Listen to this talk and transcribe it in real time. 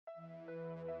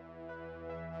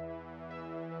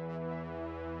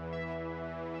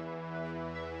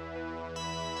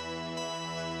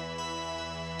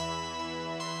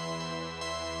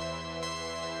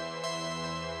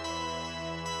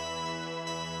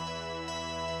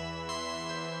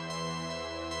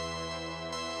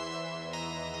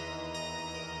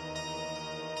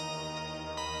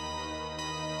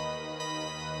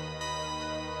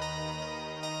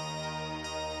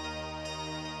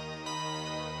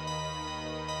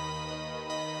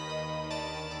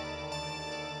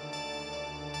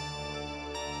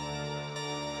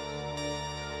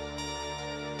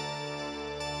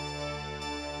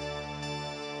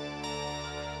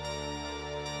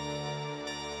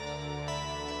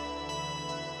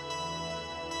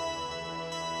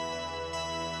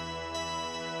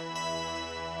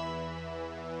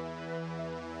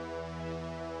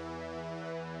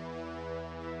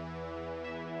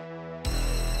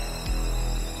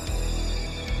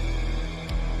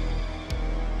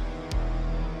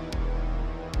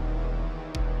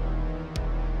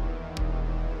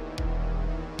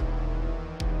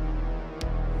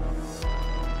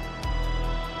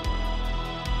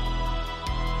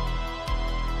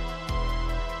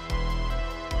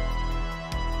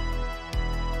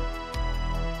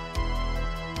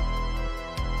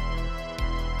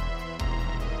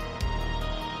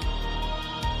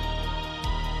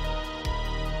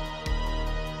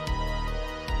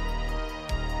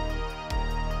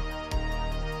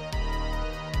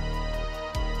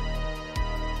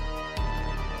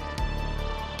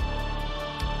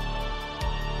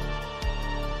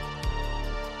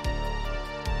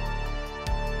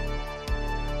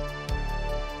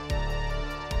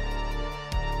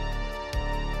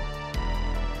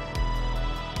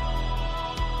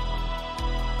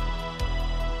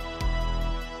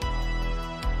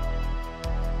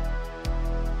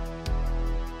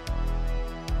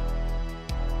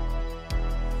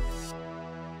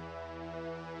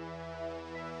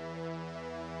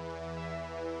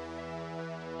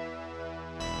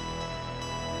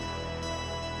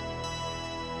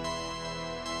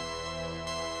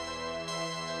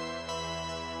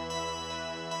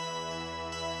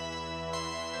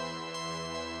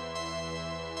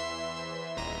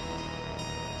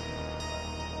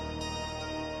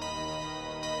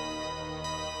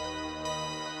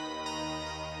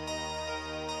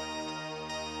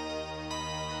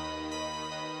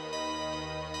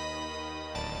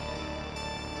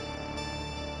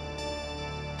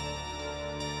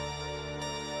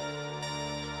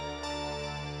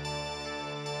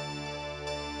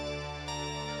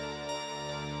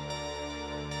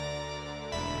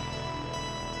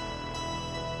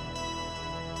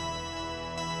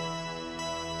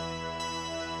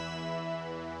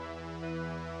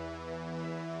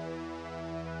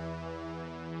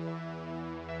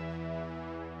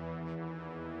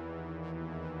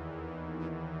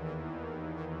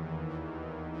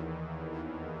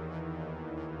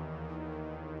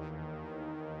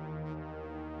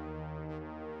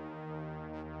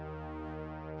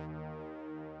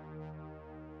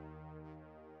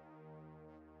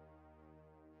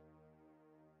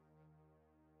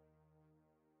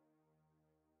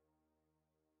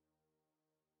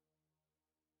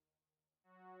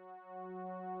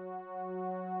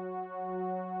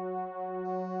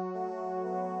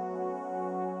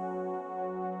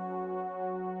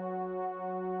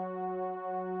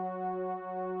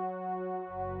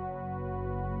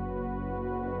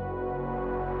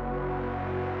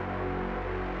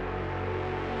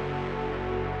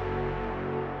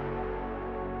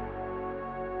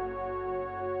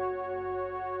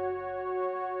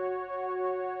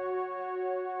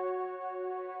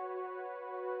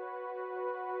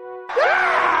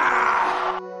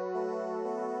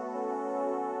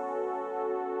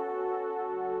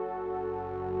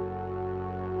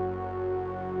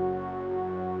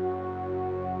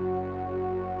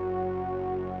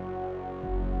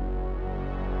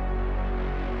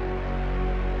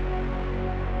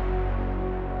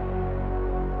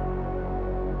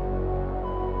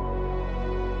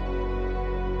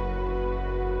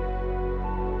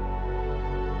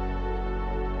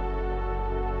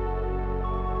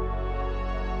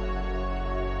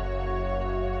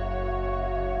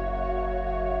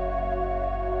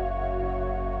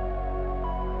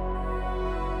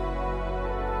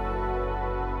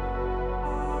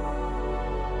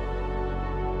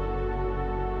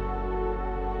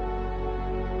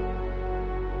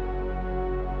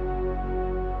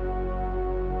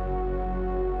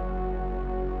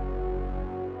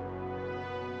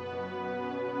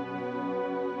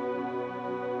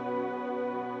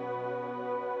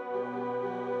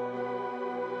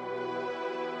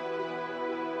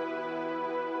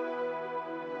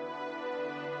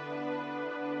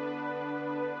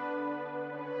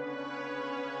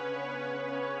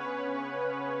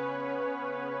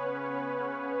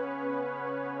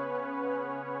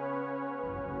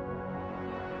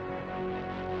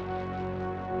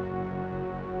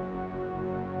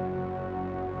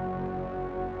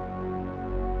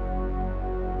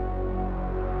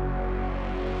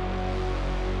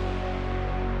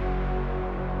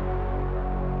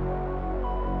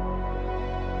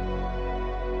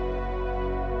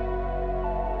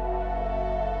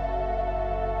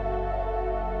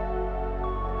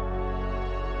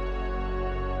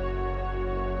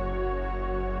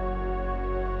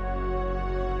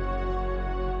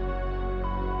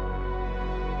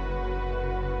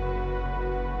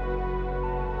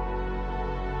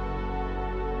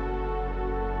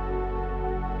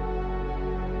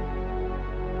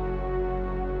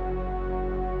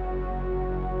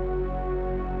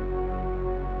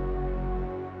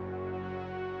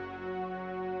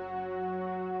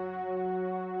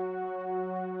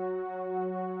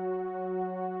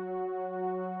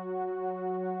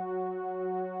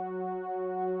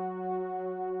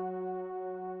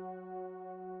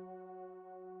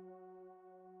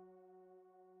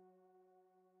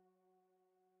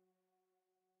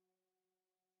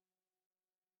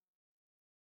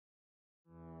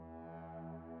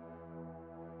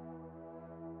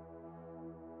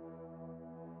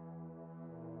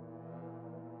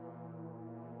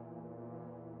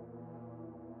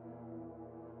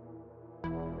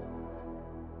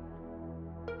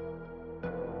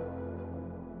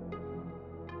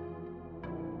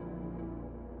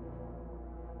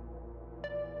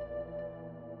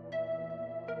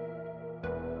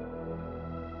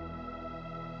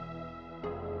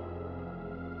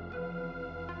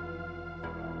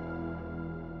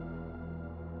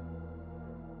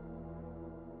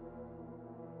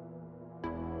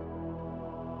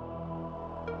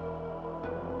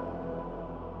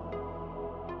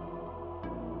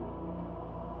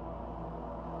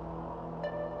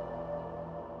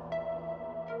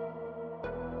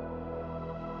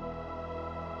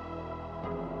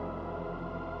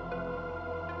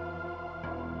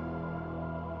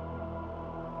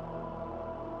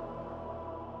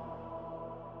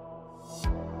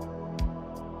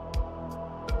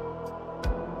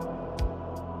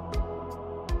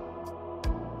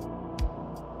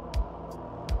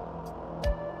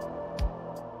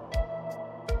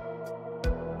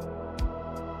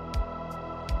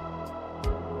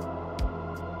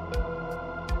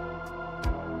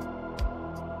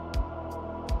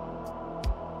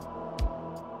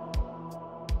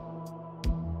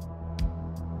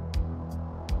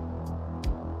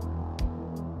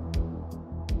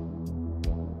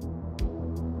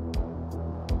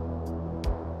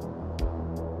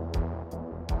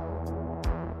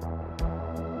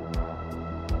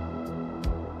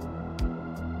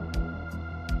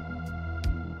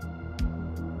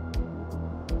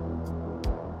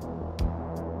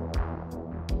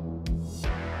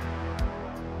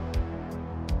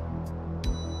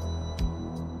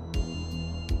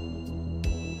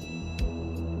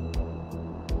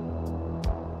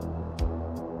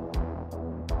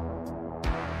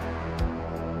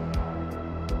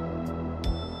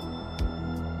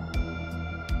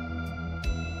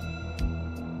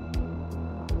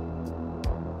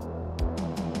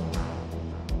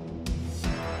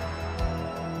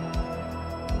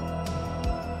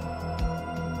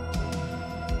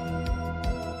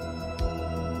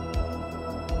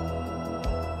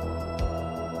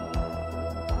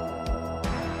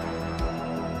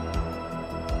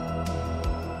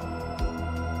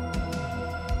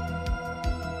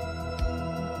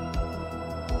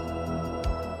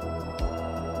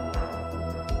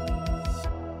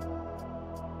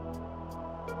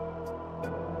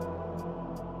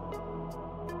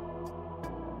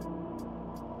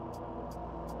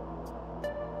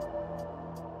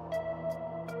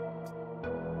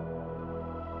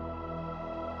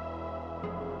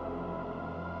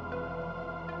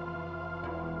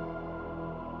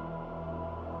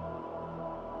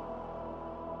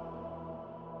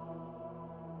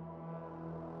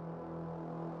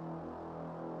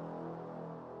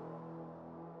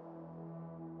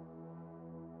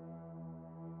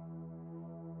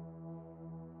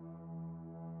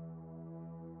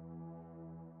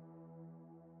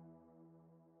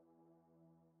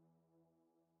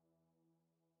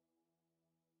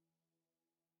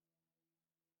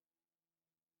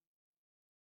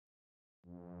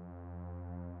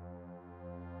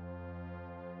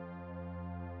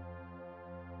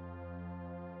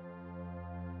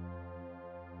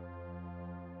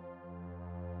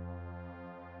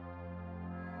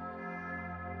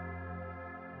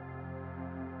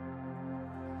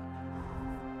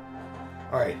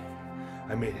Alright,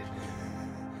 I made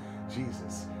it.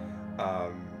 Jesus.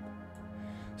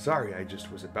 Sorry, I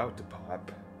just was about to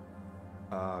pop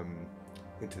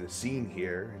into the scene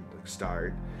here and like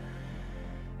start,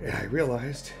 and I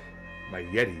realized my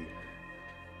Yeti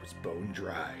was bone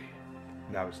dry.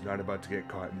 And I was not about to get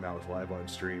caught in mouth live on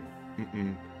stream.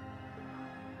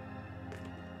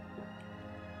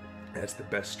 That's the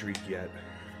best streak yet.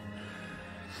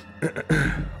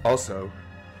 Also,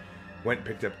 went and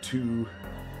picked up 2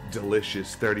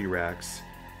 delicious 30 racks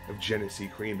of Genesee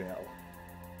Cream Ale.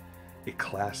 A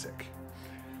classic.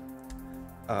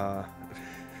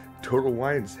 Total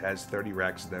Wines has 30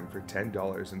 racks of them for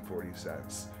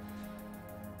 $10.40.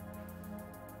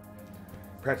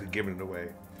 Practically giving it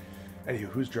away. Anywho,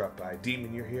 who's dropped by?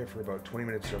 Demon, you're here for about 20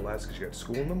 minutes or less because you got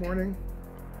school in the morning.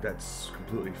 That's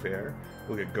completely fair.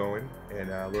 We'll get going. And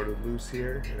Lord of Loose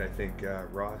here, and I think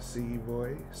Rossi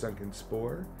Boy, Sunken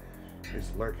Spore,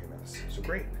 is lurking us. So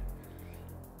great.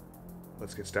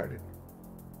 Let's get started.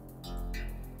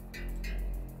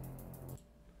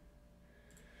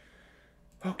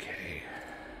 Okay.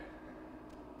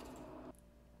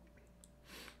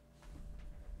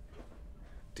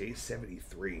 Day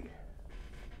 73. We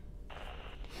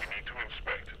need to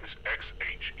inspect this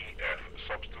XHEF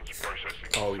substance processing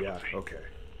facility. Oh yeah, okay.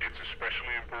 It's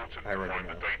especially important to find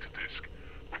the data disk,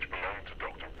 which belonged to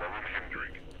Dr. Rowan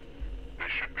Hendrick. There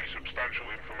should be substantial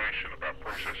information about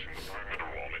processing the blue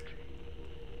mineral on it.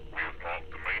 We have marked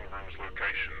the main room's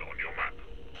location on your map.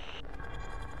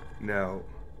 Now,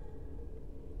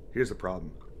 here's the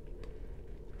problem.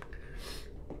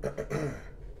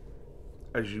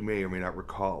 As you may or may not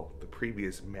recall, the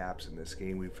previous maps in this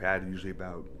game, we've had usually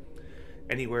about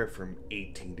anywhere from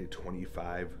 18 to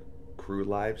 25 crew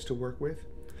lives to work with.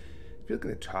 If you look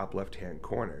in the top left-hand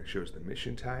corner, it shows the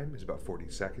mission time is about 40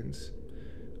 seconds.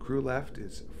 Crew left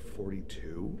is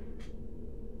 42.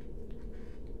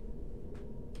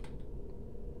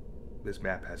 This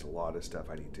map has a lot of stuff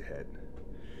I need to hit.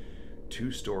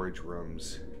 2 storage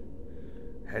rooms,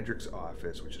 Hendrick's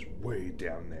office, which is way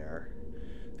down there,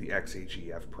 the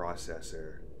XHEF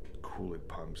processor, coolant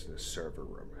pumps, and a server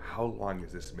room. How long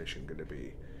is this mission going to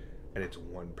be? And it's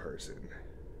 1 person.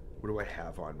 What do I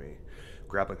have on me?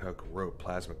 Grappling hook, rope,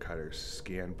 plasma cutters,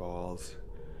 scan balls,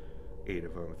 8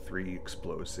 of them, 3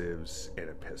 explosives, and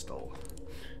a pistol.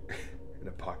 And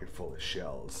a pocket full of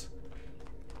shells.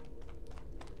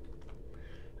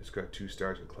 Just got 2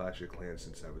 stars in Clash of Clans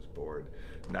since I was bored.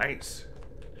 Nice!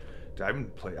 I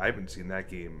haven't seen that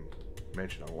game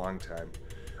mentioned in a long time.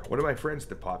 One of my friends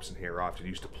that pops in here often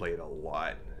used to play it a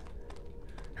lot.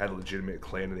 Had a legitimate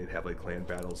clan and they'd have like clan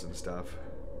battles and stuff.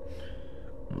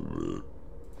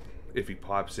 If he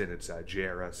pops in, it's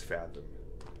JRS Fathom.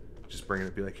 Just bring it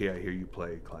and be like, hey, I hear you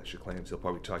play Clash of Clans. He'll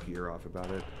probably talk your ear off about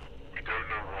it. We don't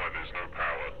know why there's no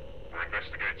power. We're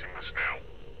investigating this now.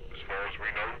 As far as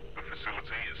we know, the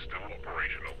facility is still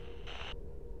operational.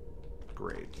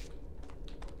 Great.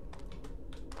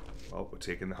 Well, we're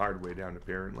taking the hard way down,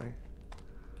 apparently.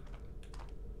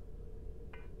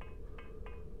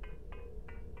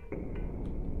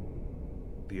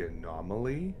 The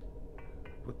anomaly?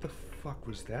 What the fuck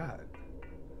was that?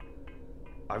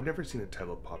 I've never seen a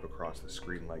title pop across the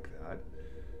screen like that.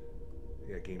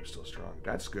 Yeah, game's still strong.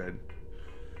 That's good.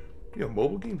 You know,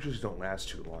 mobile games just don't last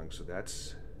too long, so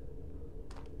that's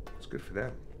good for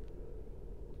them.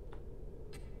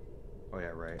 Oh yeah,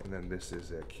 right. And then this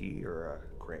is a key or a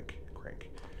crank.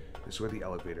 This is where the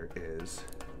elevator is.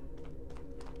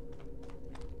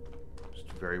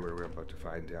 Just very what we're about to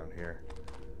find down here.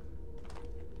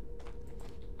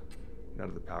 None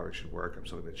of the power should work. I'm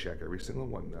still going to check every single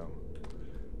one though.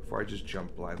 Before I just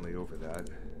jump blindly over that.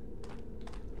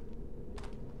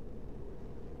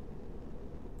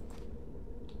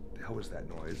 The hell was that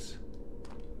noise?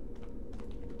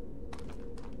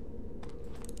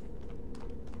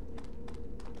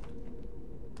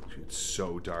 It's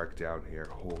so dark down here.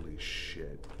 Holy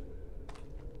shit.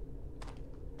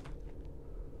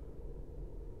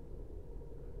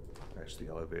 That's the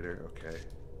elevator. Okay.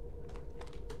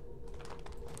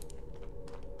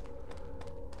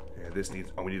 Yeah, this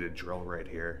needs... Oh, we need a drill right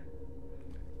here.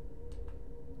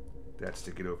 That's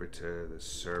to get over to the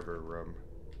server room.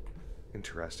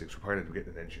 Interesting. So we're probably going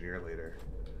to get an engineer later.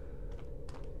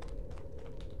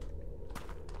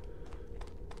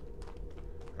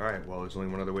 Alright, well, there's only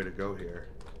one other way to go here.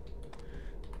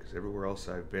 Because everywhere else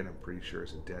I've been, I'm pretty sure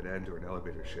it's a dead end or an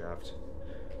elevator shaft.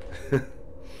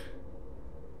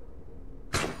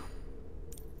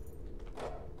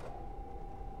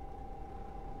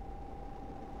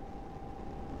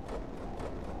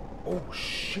 Oh,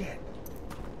 shit.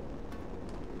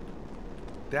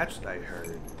 That's what I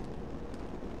heard.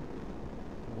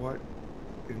 What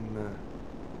in the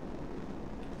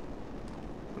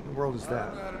world is that? I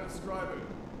don't know how to describe it,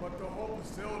 but the whole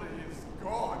facility is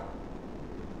gone.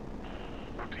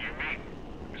 What do you mean?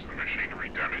 Is the machinery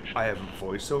damaged? I have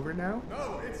voiceover now?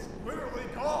 No, it's literally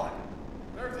gone.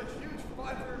 There's a huge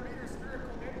 500-meter spherical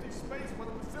empty space where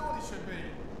the facility should be.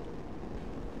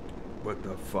 What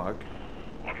the fuck?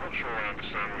 I'm not sure I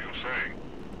understand what you're saying.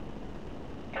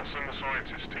 I'll send the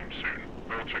scientist team soon.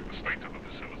 They'll check the state of the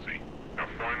facility. Now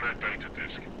find that data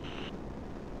disk.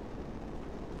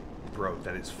 Bro,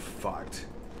 that is fucked.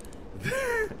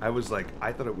 I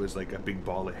thought it was like a big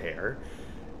ball of hair.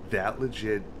 That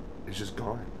legit is just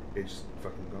gone. It's just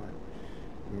fucking gone.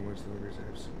 Once the owners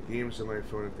have some games on my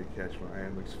phone, if they catch my eye,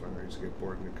 it looks fun. I just get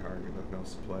bored in the car and get nothing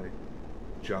else to play.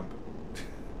 Jump.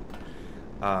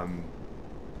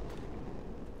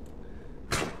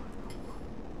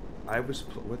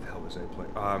 What the hell was I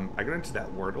playing? I got into that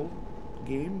Wordle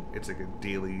game. It's like a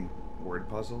daily word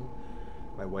puzzle.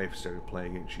 My wife started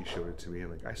playing it and she showed it to me,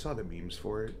 and like I saw the memes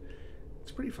for it.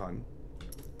 It's pretty fun.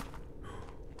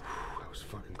 That was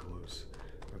fucking close.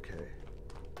 Okay.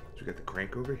 So we got the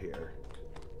crank over here.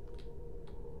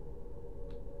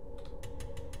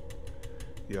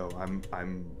 Yo,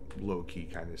 I'm low-key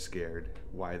kind of scared.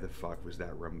 Why the fuck was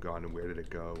that rum gone and where did it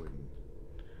go? And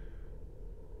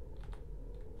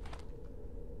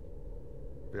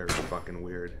very fucking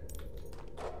weird.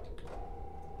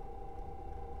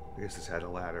 I guess this had a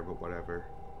ladder, but whatever.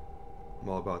 I'm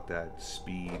all about that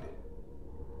speed.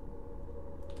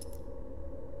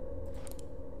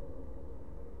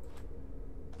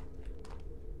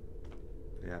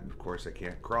 Yeah, of course I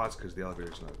can't cross because the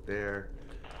elevator's not there.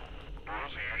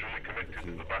 Doors are usually connected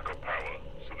to the backup power,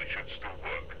 so they should still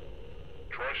work.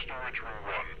 Try storage room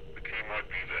 1. The key might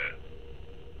be there.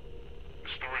 The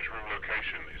storage room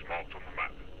location is marked on the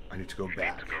map. I need to go You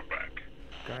back. need to go back.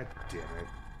 God damn it.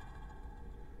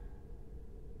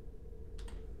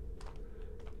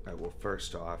 Alright, well,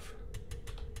 first off,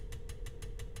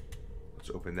 let's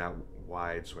open that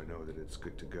wide so I know that it's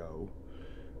good to go.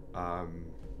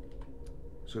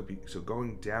 So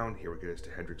going down here would get us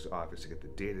to Hendrick's office to get the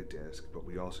data disk, but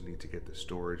we also need to get the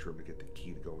storage room to get the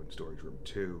key to go in storage room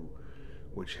 2,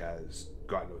 which has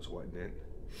God knows what in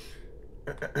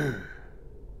it.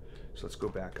 So let's go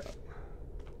back up.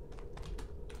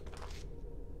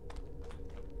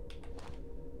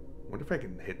 Wonder if I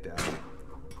can hit that.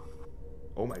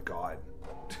 Oh my god.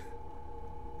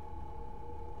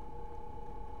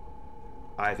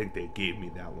 I think they gave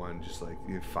me that one, just like,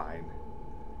 you're fine.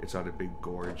 It's not a big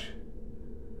gorge.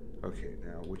 Okay,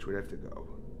 now, which way do I have to go?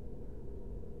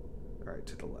 Alright,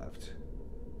 to the left.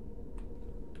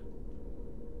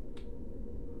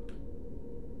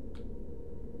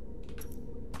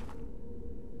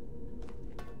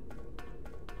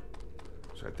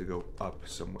 So I have to go up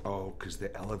somewhere. Oh, because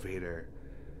the elevator.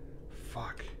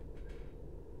 Fuck.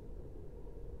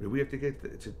 Maybe we have to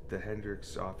get to the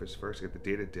Hendrick's office first, get the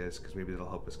data disk, because maybe that'll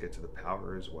help us get to the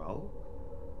power as well.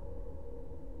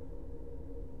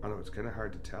 I don't know, it's kind of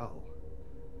hard to tell.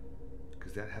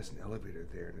 Because that has an elevator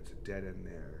there, and it's a dead end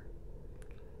there.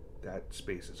 That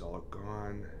space is all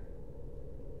gone.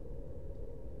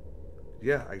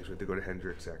 Yeah, I guess we have to go to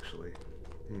Hendrick's, actually.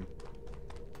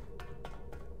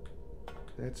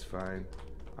 That's fine.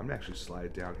 I'm gonna actually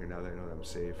slide down here now that I know that I'm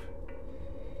safe.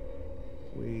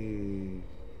 Whee.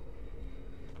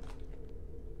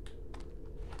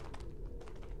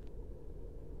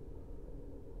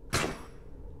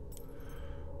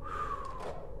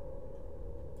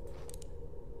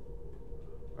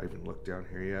 I even looked down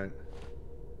here yet?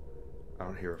 I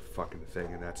don't hear a fucking thing,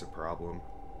 and that's a problem.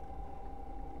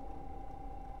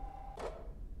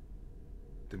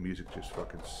 The music just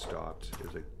fucking stopped. It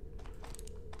was like...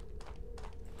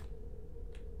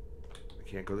 I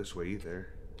can't go this way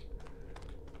either.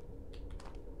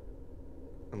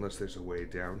 Unless there's a way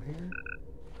down here?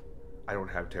 I don't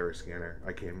have Terra Scanner.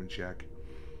 I can't even check.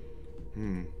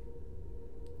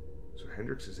 So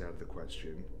Hendrick's is out of the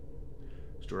question.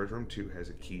 Storage room 2 has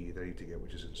a key that I need to get,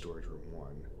 which is in storage room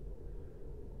 1.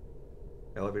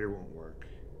 Elevator won't work.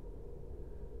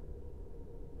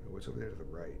 What's over there to the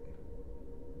right?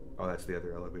 Oh, that's the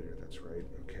other elevator. That's right.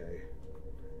 Okay.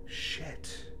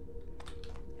 Shit.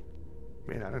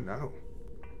 Man, I don't know.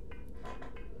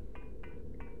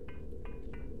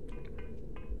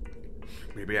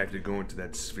 Maybe I have to go into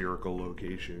that spherical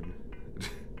location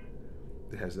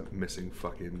that has a missing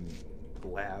fucking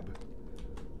lab.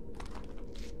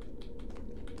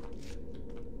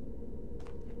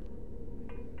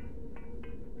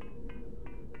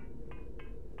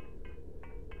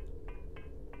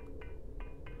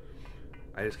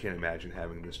 I just can't imagine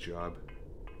having this job.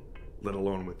 Let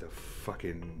alone with the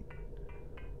fucking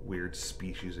weird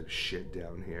species of shit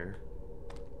down here.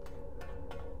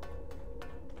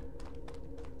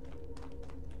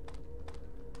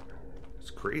 It's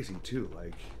crazy too,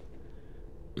 like...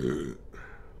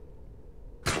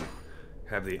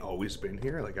 Have they always been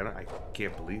here? Like, I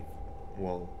can't believe...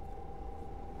 Well,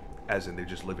 as in they're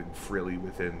just living freely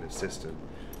within the system.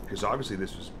 Because obviously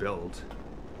this was built...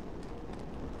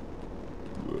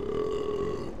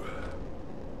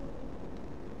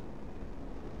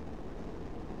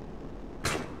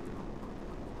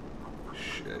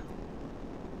 Shit.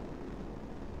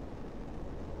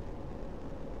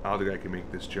 I don't think I can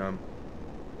make this jump.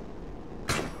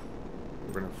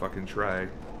 We're gonna fucking try.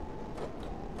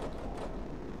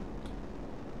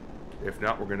 If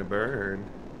not, we're gonna burn.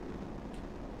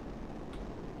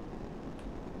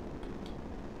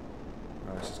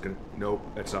 This is gonna... Nope,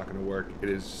 that's not gonna work. It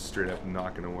is straight up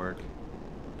not gonna work.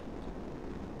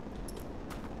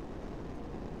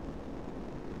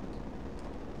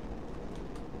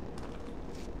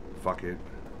 Fuck it.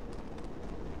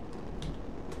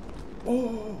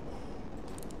 Oh!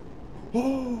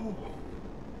 Oh!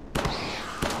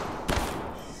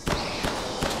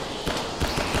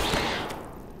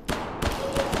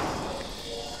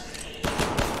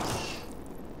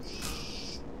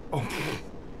 Oh!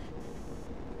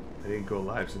 I didn't go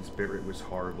live since bitrate was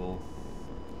horrible.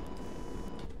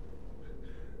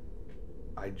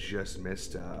 I just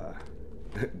missed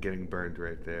getting burned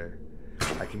right there.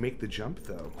 I can make the jump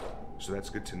though, so that's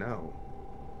good to know.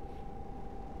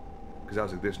 Because I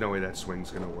was like, there's no way that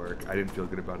swing's gonna work. I didn't feel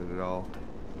good about it at all.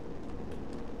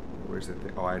 Where's that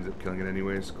thing? Oh, I ended up killing it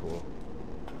anyways? Cool.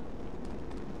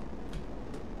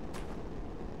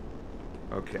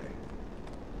 Okay.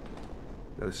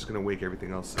 Now this is gonna wake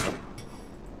everything else up.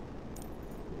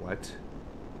 What?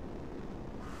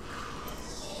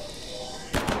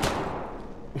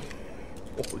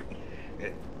 Holy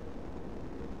shit.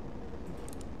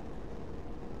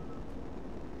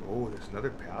 Oh, there's another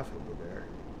path over there.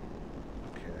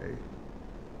 Okay.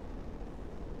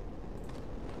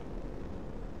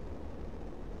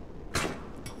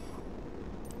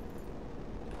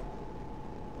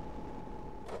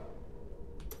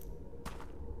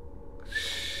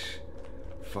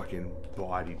 Fucking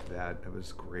bodied that. That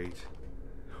was great.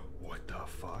 What the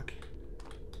fuck?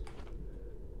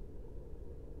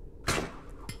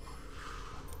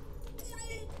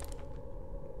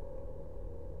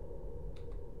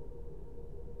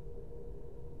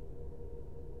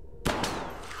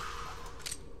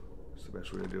 That's the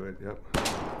best way to do it. Yep.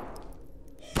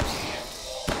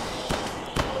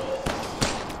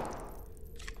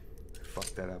 I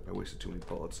fucked that up. I wasted too many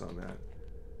bullets on that.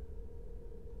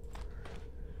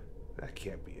 That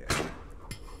can't be it.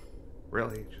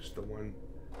 Really? Just the one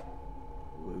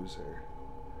loser.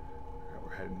 Alright,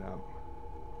 we're heading up.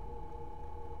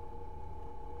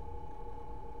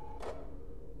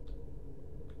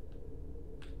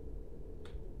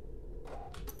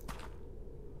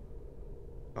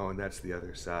 Oh, and that's the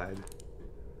other side.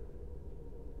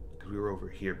 Because we were over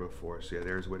here before, so yeah,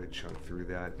 there's a way to chunk through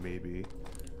that, maybe.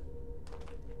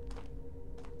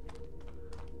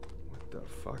 What the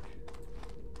fuck?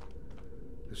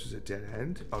 This is a dead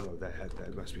end? Oh no,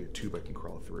 that must be a tube I can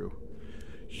crawl through.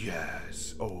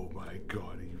 Yes! Oh my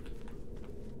god.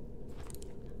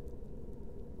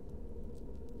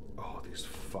 Oh, these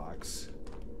fucks.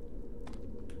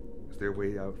 Is there a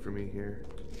way out for me here?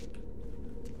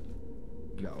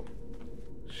 No.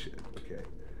 Shit, okay.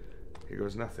 Here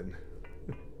goes nothing.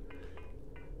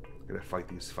 Gotta fight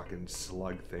these fucking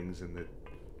slug things in the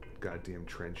goddamn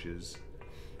trenches.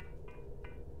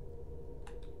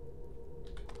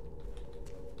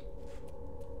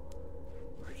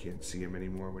 Can't see him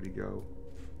anymore. Where'd he go?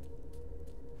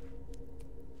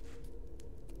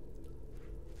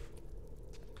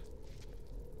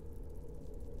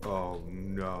 Oh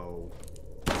no.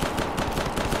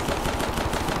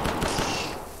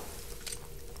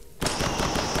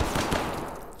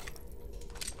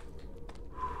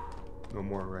 No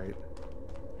more, right?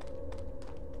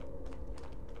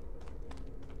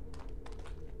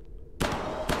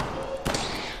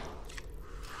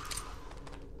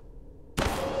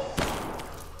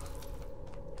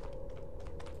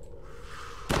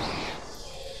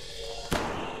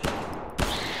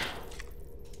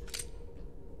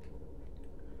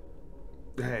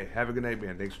 Hey, have a good night,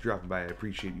 man. Thanks for dropping by. I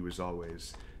appreciate you as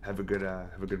always. Have a good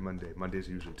Monday. Mondays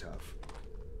are usually tough.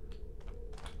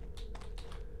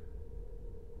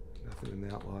 Nothing in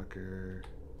that locker.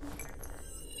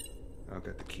 Oh,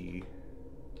 got the key.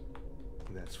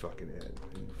 And that's fucking it.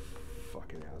 You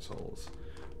fucking assholes.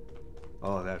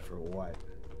 All of that for what?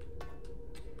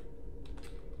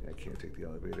 I can't take the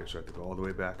elevator, so I have to go all the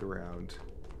way back around.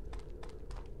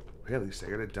 Hey, at least I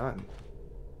got it done.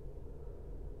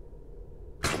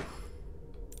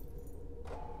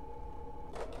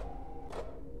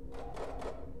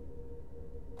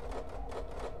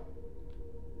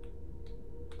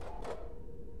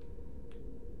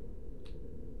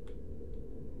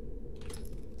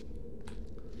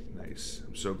 Nice.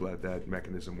 I'm so glad that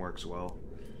mechanism works well.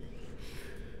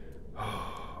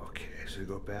 Oh, okay, so we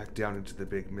go back down into the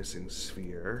big missing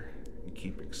sphere and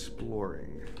keep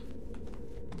exploring.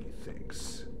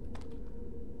 Methinks.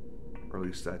 Or at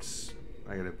least that's...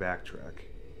 I gotta backtrack.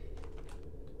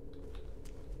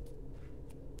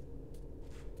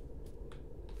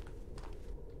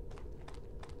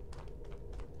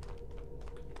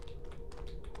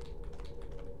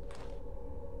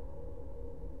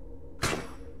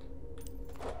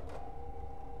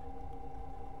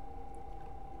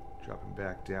 Dropping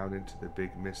back down into the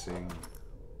big missing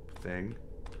thing.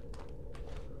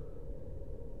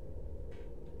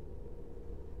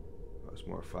 There's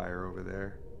more fire over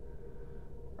there.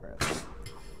 Alright,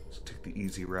 let's take the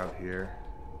easy route here.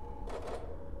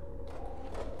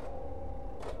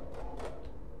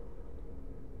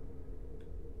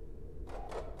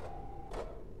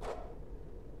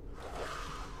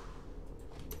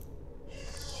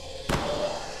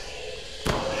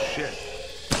 Shit.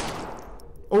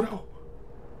 Oh no!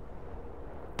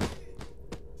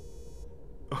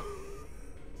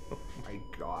 Oh my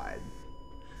god.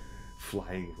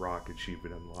 Flying rock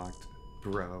achievement unlocked.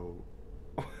 Bro.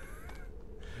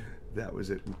 That was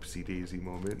an oopsie daisy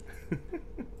moment.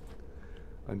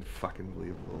 Unfucking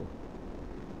believable.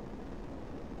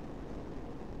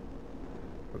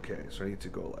 Okay, so I need to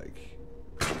go like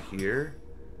here.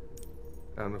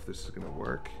 I don't know if this is gonna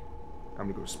work. I'm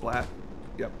gonna go splat.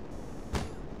 Yep.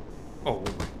 Oh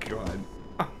my god.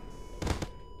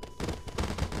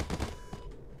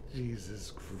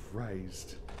 Jesus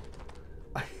Christ.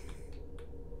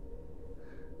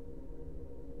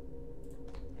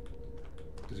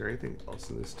 Is there anything else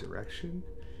in this direction?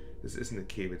 This isn't a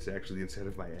cave, it's actually the inside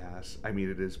of my ass. I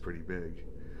mean, it is pretty big.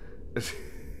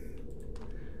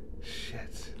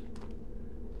 Shit.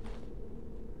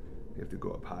 You have to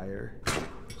go up higher,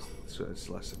 so it's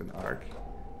less of an arc.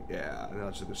 Yeah, and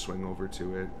I'll just have to swing over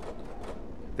to it.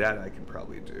 That I can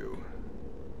probably do.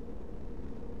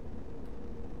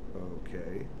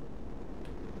 Okay.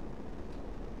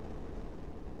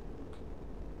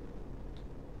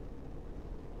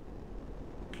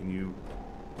 Can you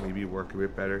maybe work a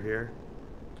bit better here?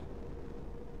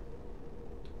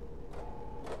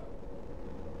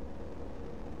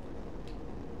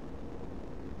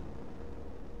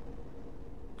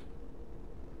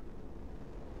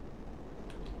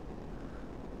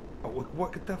 Oh,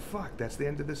 what the fuck? That's the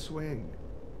end of the swing.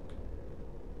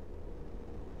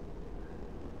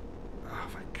 Oh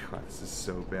my god, this is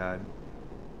so bad.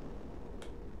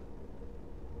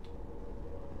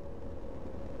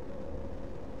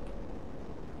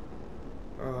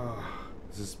 Oh,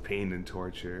 this is pain and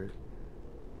torture.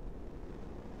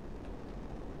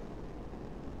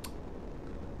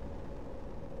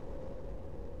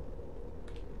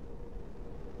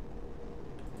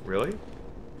 Really?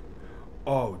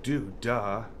 Oh, dude,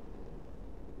 duh.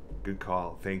 Good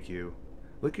call, thank you.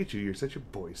 Look at you, you're such a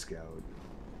Boy Scout.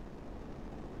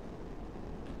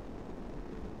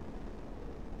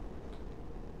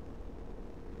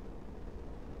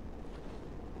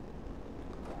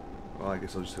 Well, I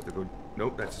guess I'll just have to go...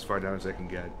 Nope, that's as far down as I can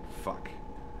get. Fuck.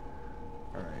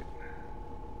 Alright.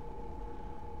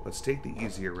 Let's take the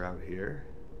easier route here.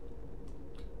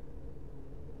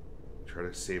 Try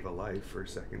to save a life for a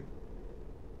second.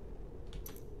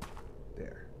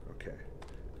 There. Okay.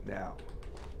 Now.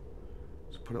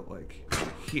 Let's put it like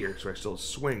here so I still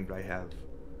swing, but I have...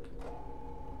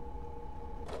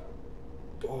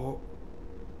 Oh.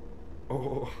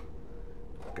 Oh.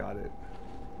 Got it.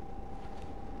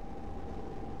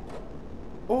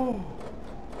 Oh!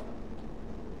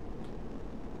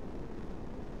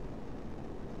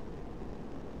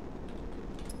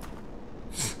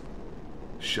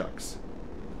 Shucks.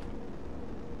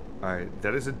 Alright,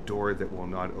 that is a door that will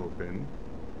not open.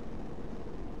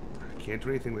 I can't do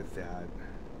anything with that.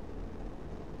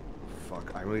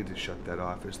 Fuck, I really need to shut that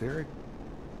off. Is there a...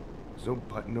 There's no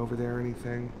button over there or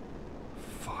anything?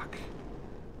 Fuck.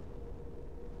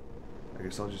 I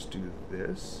guess I'll just do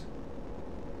this.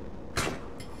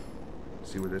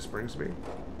 See where this brings me.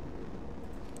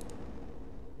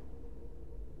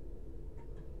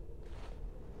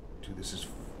 Dude, this is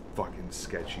fucking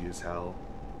sketchy as hell.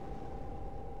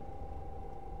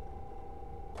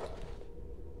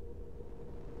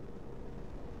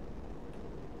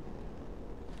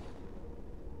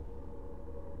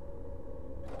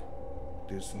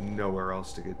 there's nowhere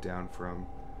else to get down from.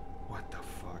 What the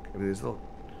fuck? I mean, there's a little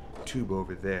tube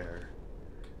over there.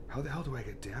 How the hell do I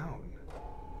get down?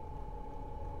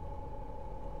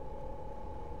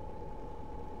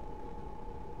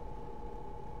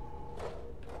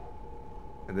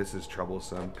 And this is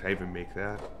troublesome. Can I even make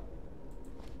that?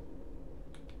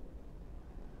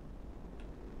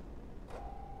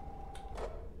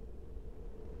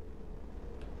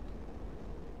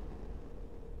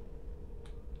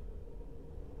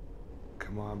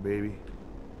 Come on, baby.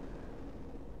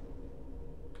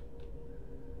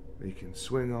 We can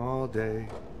swing all day.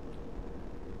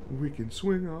 We can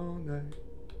swing all night.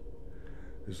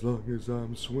 As long as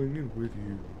I'm swinging with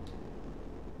you.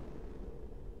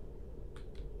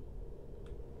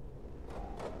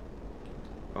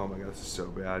 Oh my god, this is so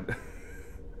bad.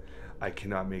 I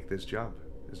cannot make this jump.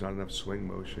 There's not enough swing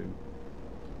motion.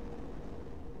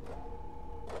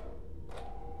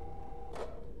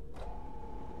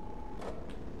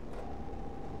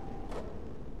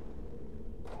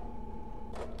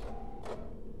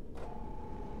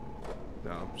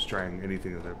 No, I'm just trying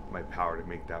anything in my power to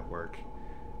make that work.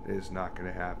 It is not going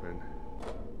to happen.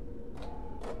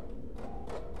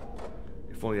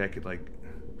 If only I could, like,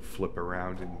 flip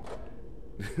around and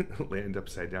land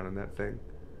upside down on that thing.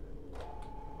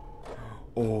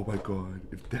 Oh my god,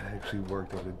 if that actually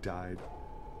worked, I would have died.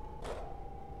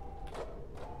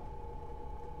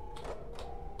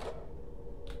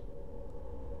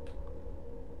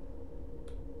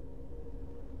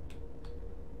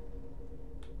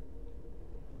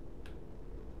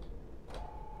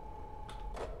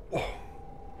 Oh.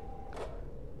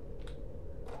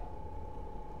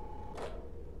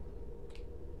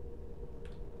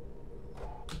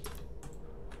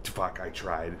 Fuck, I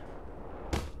tried.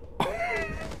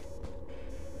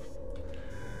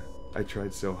 I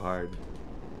tried so hard.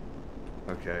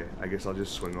 Okay, I guess I'll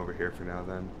just swing over here for now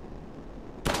then.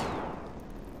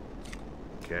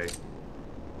 Okay.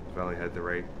 Finally had the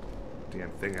right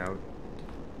damn thing out.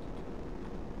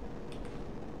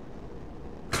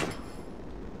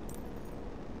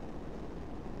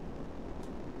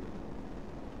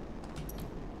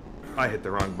 I hit the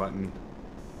wrong button.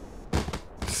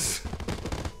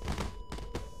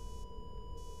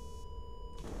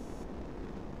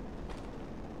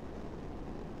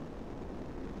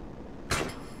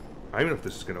 I don't even know if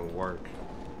this is gonna work.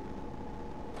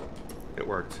 It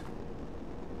worked.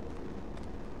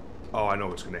 Oh, I know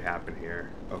what's gonna happen here.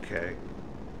 Okay.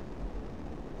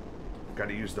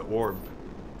 Gotta use the orb.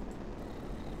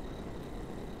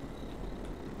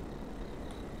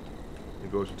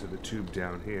 It goes into the tube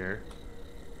down here.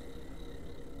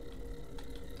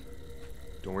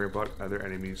 Don't worry about other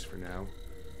enemies for now.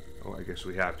 Oh, I guess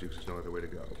we have to because there's no other way to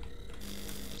go.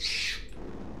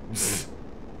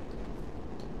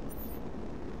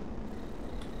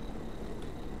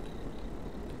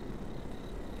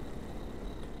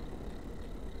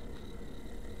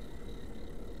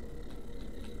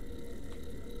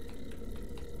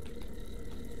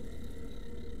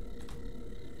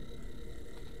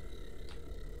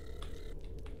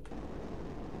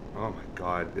 Oh my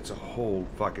god, it's a whole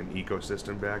fucking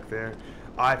ecosystem back there.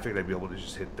 I figured I'd be able to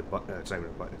just hit the button. It's not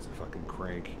even a button, it's a fucking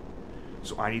crank.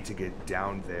 So I need to get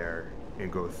down there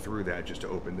and go through that just to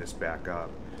open this back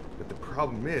up. But the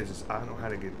problem is I don't know how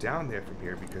to get down there from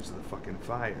here because of the fucking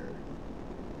fire.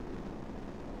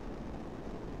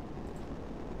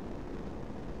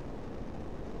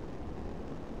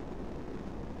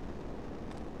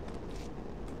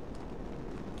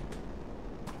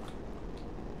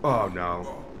 Oh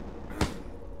no.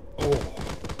 Oh.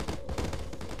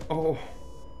 Oh.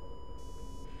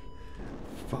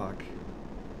 Fuck.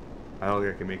 I don't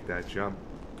think I can make that jump.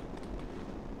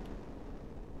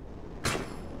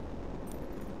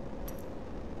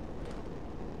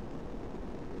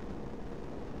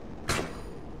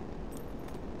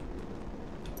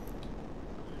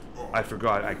 I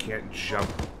forgot I can't jump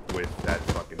with that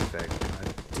fucking thing.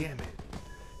 God damn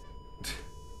it.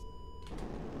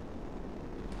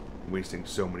 I'm wasting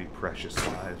so many precious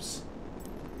lives.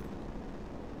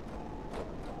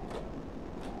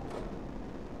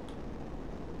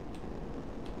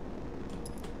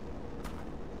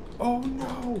 Oh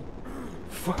no!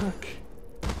 Fuck!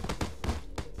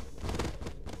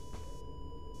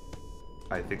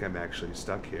 I think I'm actually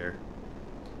stuck here.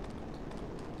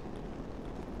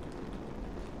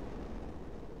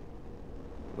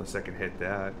 Unless I can hit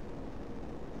that.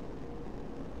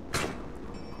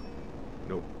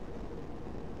 Nope.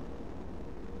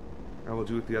 I will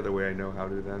do it the other way I know how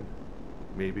to then.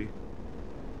 Maybe.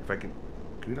 If I can...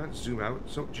 Can we not zoom out?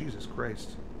 So, Jesus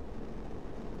Christ.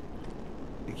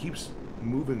 It keeps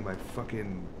moving my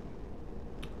fucking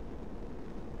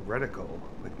Reticle.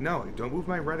 Like, no, don't move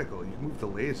my reticle. You can move the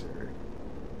laser.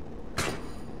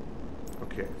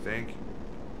 Okay, thank you.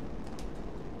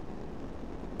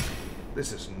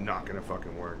 This is not gonna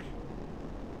fucking work.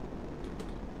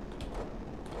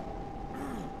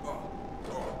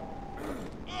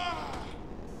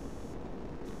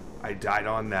 I died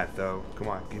on that, though. Come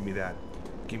on, give me that.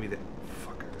 Give me that.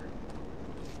 Fucker.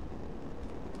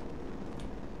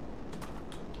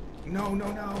 No,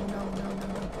 no, no, no, no,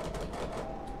 no.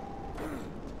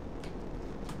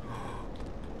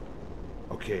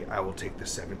 Okay, I will take the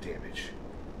 7 damage.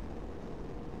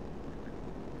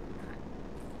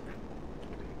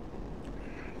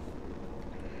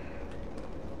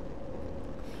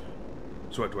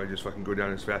 So what, do I just fucking go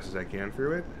down as fast as I can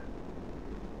through it?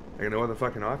 I got no other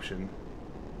fucking option.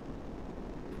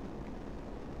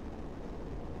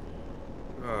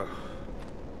 Ugh.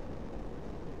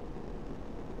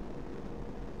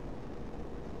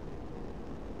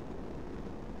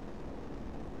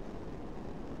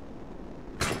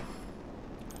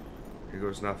 Here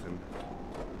goes nothing.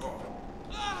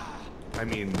 I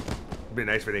mean, it'd be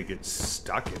nice if I didn't get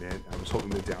stuck in it. I was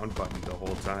holding the down button the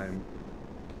whole time.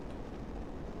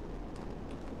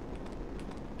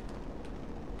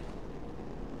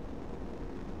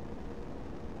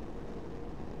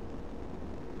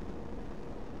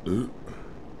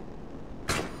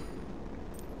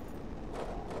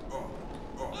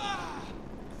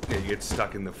 Yeah, you get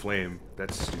stuck in the flame.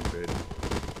 That's stupid.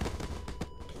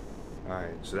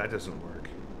 Alright, so that doesn't work.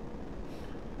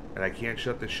 And I can't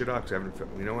shut this shit off because I haven't...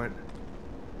 You know what?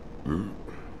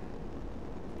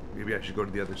 Maybe I should go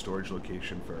to the other storage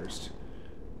location first.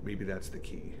 Maybe that's the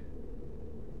key.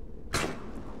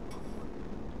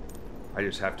 I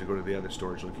just have to go to the other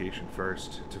storage location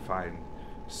first to find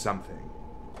something.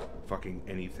 Fucking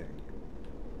anything.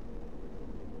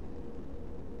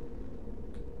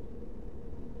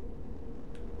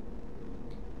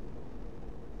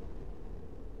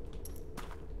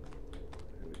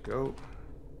 There we go.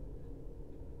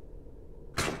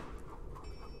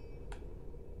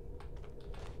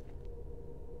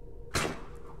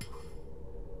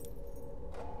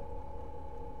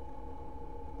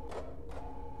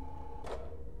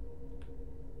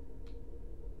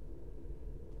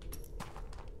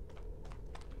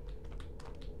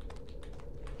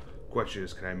 Question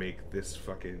is, can I make this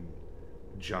fucking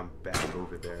jump back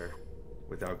over there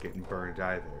without getting burned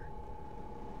either?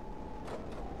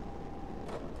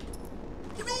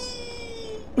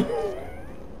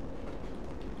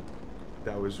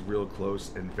 That was real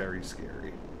close and very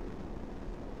scary.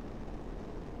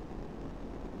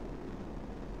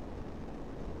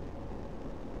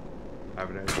 I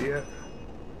have an idea.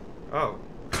 Oh,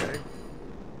 okay.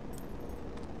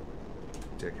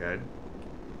 Dickhead.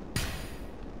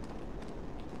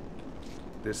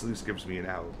 This at least gives me an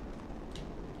out.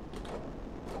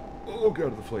 Oh, go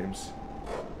to the flames.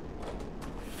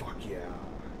 Fuck yeah.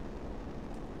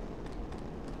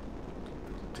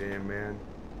 Damn, man.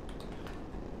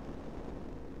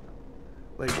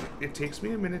 Like, it takes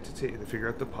me a minute to figure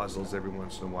out the puzzles every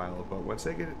once in a while, but once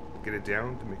I get it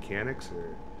down, the mechanics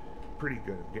are pretty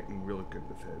good. I'm getting really good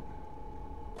with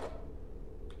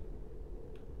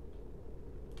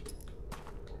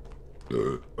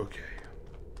it. Okay.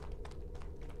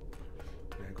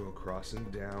 Go across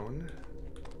and down.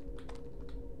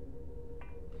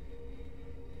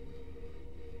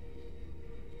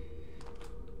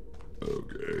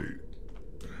 Okay.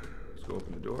 Let's go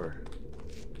open the door.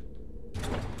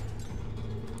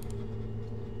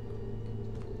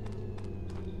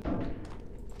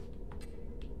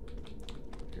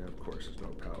 Yeah, of course, there's no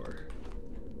power.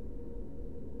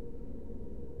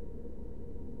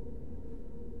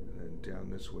 And then down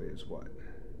this way is what?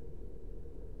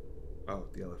 Oh,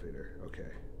 the elevator.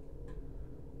 Okay.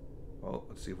 Well,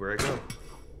 let's see where I go.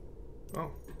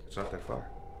 Oh, it's not that far.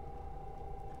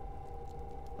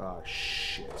 Ah,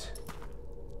 shit.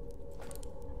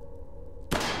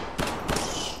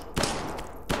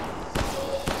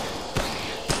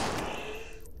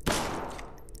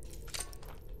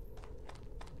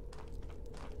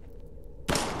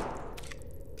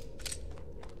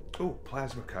 Oh,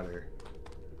 plasma cutter.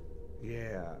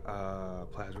 Yeah,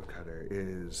 plasma cutter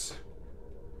is...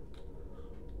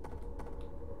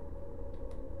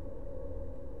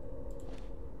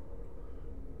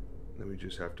 Then we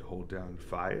just have to hold down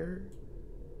fire.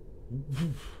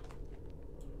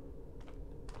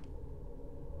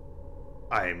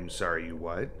 I'm sorry, you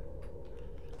what?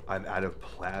 I'm out of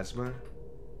plasma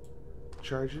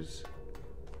charges?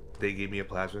 They gave me a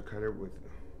plasma cutter with...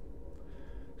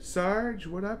 Sarge,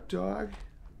 what up, dog?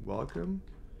 Welcome.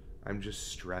 I'm just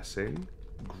stressing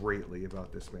greatly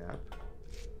about this map.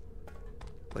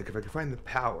 Like, if I could find the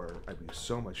power, I'd be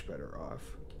so much better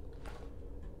off.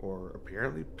 Or,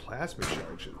 apparently, plasma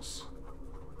charges.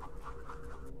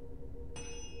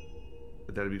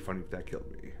 But that'd be funny if that killed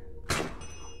me.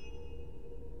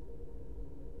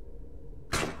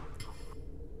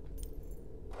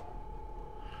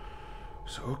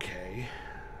 So, okay.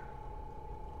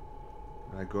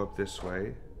 I go up this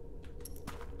way.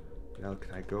 Now,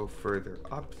 can I go further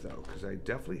up, though? Because I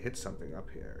definitely hit something up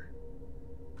here.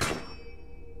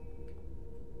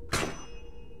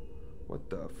 What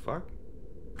the fuck?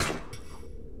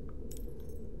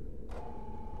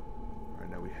 Alright,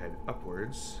 now we head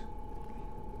upwards.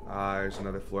 There's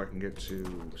another floor I can get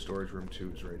to. Storage room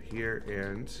 2 is right here,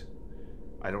 and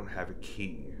I don't have a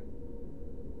key.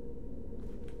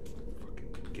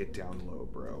 Fucking get down low,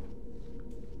 bro.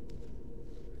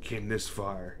 Came this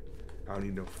far. I don't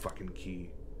need no fucking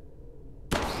key.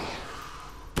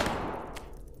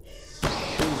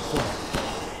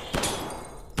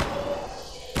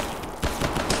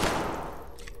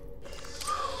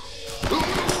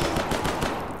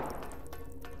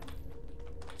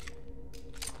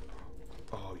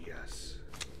 Oh, yes.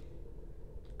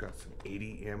 Got some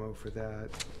 80 ammo for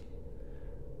that.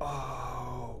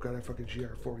 Oh, got a fucking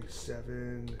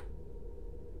GR47.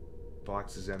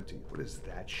 Box is empty. What is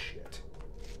that shit?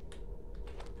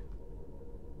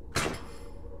 I'm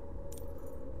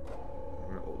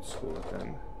old school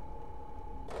then.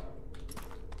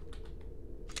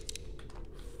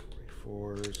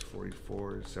 44s,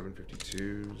 44s,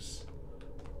 752s.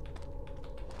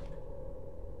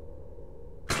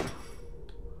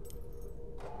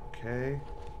 Okay.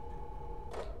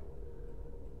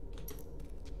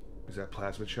 Is that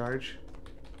plasma charge?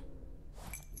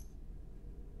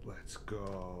 Let's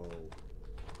go.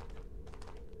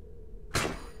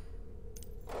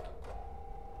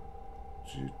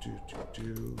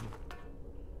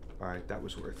 Alright, that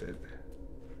was worth it.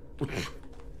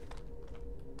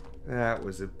 That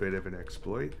was a bit of an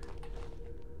exploit.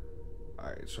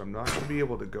 Alright, so I'm not going to be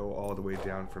able to go all the way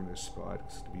down from this spot.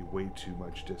 It's going to be way too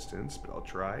much distance, but I'll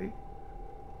try.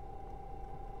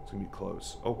 It's going to be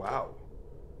close. Oh, wow.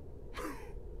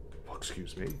 Well,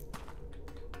 excuse me.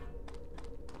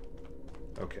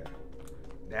 Okay.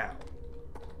 Now.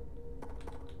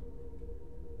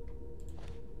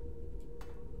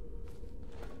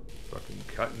 Fucking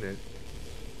cutting it.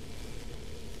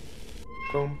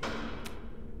 Boom.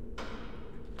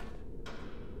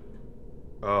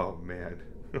 Oh, man.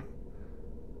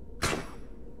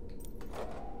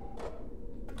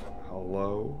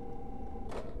 Hello?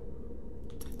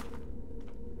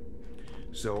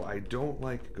 So, I don't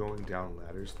like going down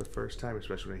ladders the first time,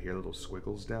 especially when I hear little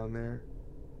squiggles down there.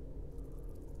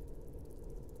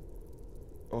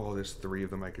 Oh, there's 3 of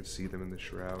them. I could see them in the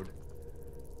shroud.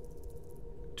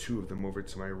 2 of them over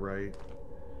to my right.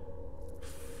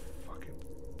 Fucking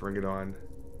bring it on.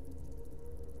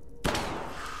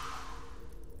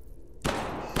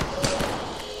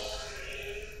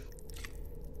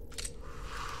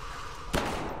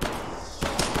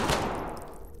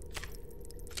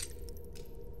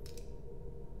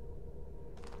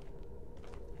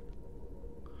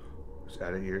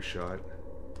 Out of earshot.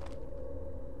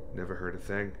 Never heard a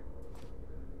thing.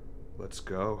 Let's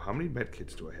go. How many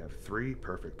medkits do I have? 3?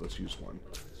 Perfect. Let's use one.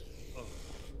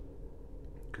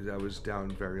 Because I was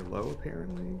down very low,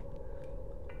 apparently.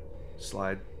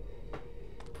 Slide.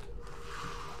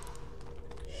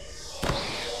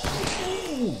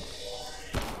 Ooh.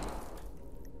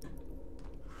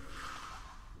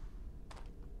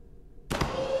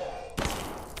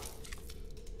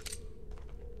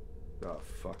 The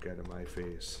fuck out of my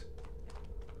face.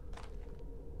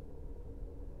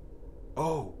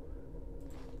 Oh!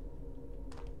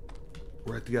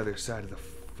 We're at the other side of the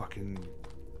fucking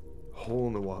hole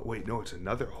in the wall. Wait, no, it's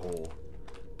another hole.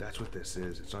 That's what this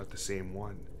is. It's not the same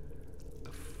one.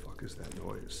 The fuck is that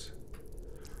noise?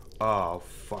 Oh,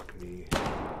 fuck me.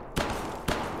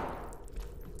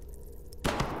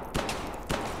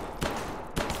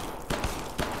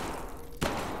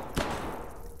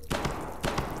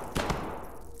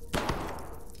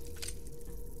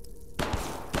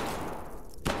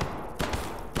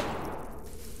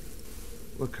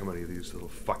 Look how many of these little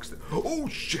fucks that— oh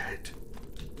shit!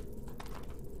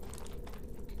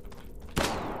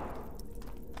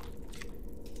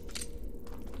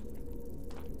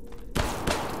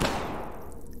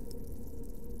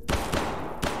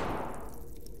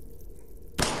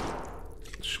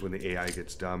 When the AI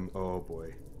gets dumb, oh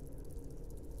boy.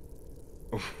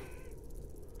 Oh.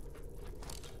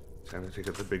 Time to take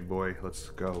up the big boy. Let's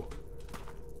go.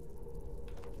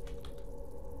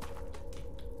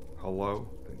 Hello?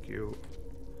 Thank you.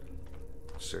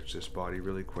 Search this body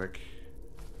really quick.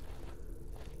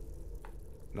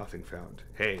 Nothing found.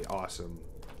 Hey, awesome.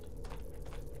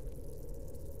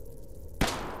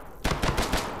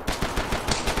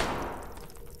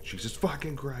 Jesus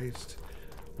fucking Christ.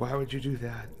 Why would you do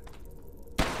that?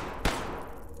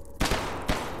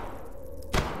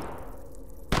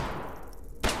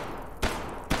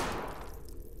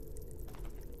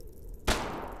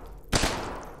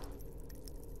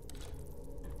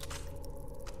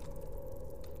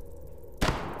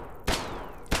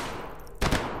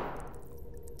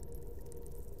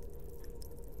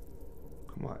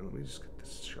 Come on, let me just get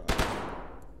this shot.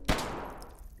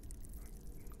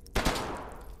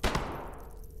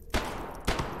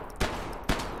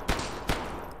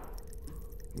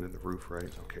 I'm in the roof, right?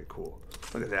 Okay, cool.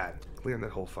 Look at that. Clearing that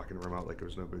whole fucking room out like it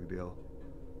was no big deal.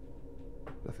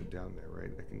 Nothing down there, right?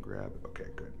 I can grab.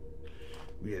 Okay, good.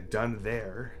 We had done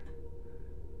there.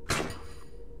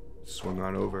 Swung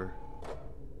on over.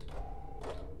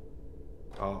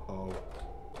 Uh-oh.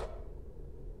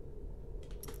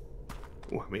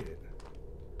 Oh, I made it.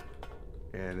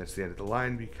 And that's the end of the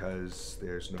line because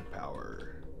there's no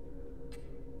power.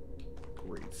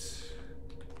 Great.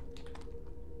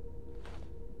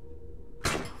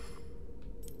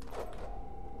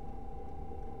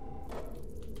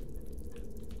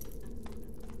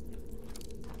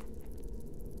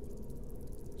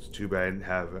 It's too bad I didn't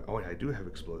have... Oh, I do have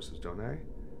explosives, don't I?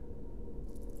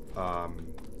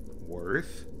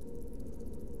 Worth.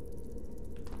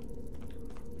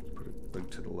 Put a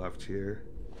link to the left here.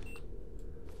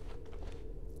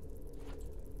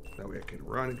 That way I can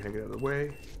run and get out of the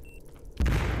way.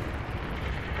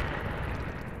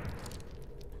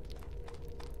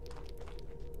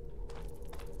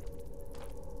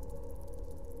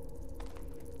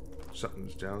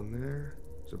 Something's down there.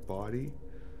 It's a body.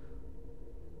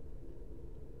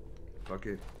 Fuck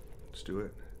it. Let's do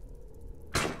it.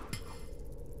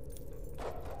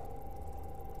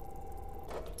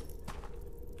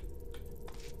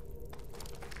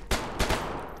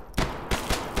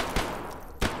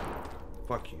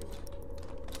 Fuck you.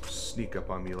 Sneak up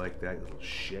on me like that, you little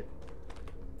shit.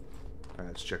 Alright,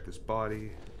 let's check this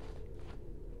body.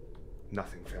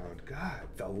 Nothing found. God,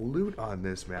 the loot on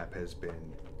this map has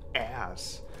been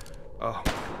ass. Oh.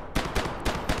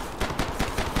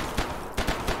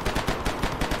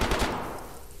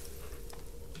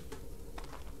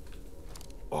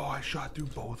 Oh, I shot through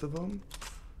both of them?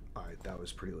 Alright, that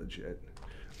was pretty legit.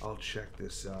 I'll check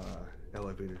this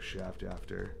elevator shaft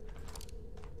after.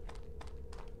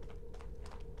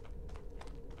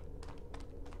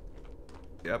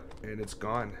 Yep, and it's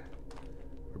gone.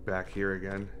 We're back here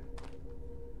again.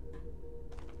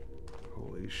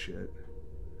 Holy shit.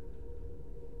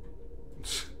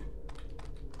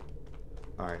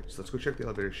 Alright, so let's go check the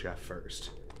elevator shaft first.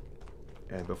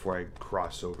 And before I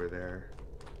cross over there.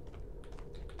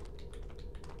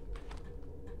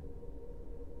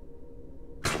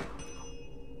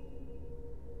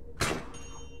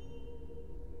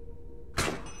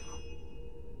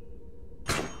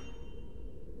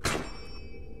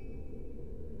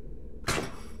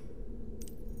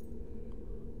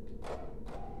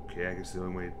 Okay, I guess the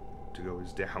only way to go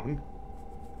is down.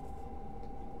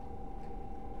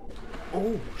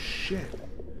 Oh, shit.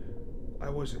 I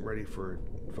wasn't ready for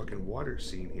a fucking water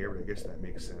scene here, but I guess that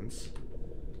makes sense.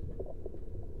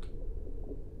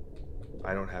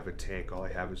 I don't have a tank. All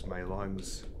I have is my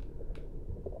lungs.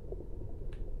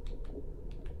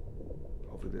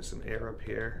 Hopefully there's some air up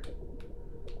here.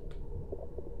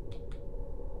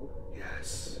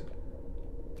 Yes.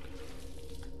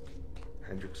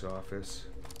 Hendrick's office.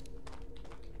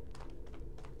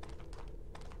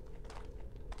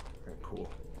 Cool.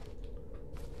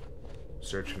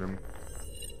 Searching them.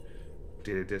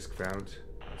 Data disk found.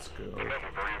 Let's go.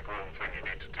 Another very important thing you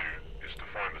need to do is to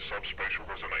find the subspatial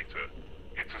resonator.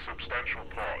 It's a substantial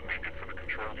part needed for the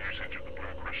controlled usage of the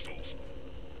blue crystals.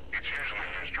 It's usually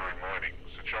used during mining,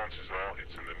 so chances are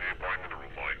it's in the nearby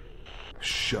mineral mine.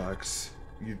 Shucks.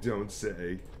 You don't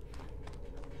say.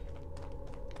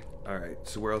 Alright,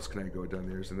 so where else can I go down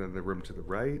there? There's another room to the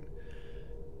right.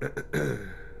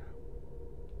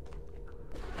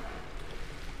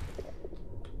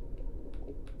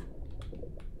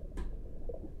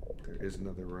 Is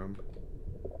another room.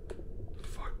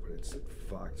 Fuck, but it's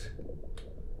fucked.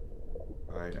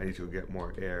 Alright, I need to get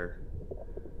more air.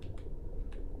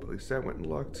 But at least that went and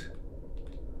looked.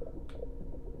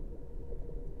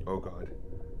 Oh god.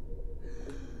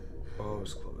 Oh, it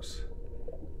was close.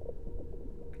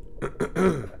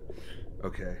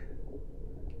 Okay.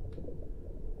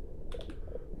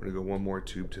 I'm gonna go one more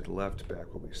tube to the left,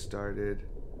 back where we started.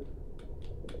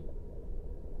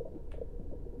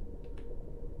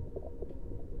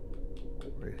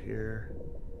 Right here.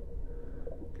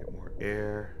 Get more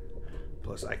air.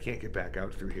 Plus, I can't get back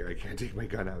out through here. I can't take my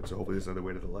gun out, so hopefully there's another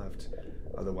way to the left.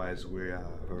 Otherwise, we,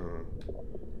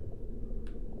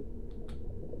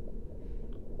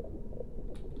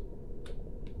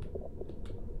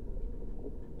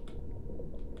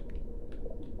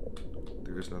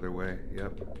 There's another way.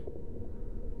 Yep.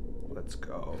 Let's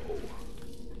go.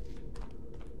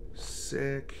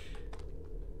 Sick.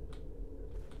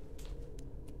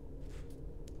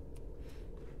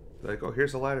 Like, oh,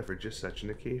 here's a ladder for just such an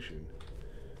occasion.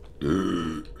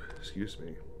 Excuse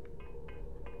me.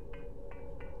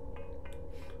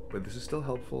 But this is still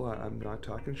helpful. I'm not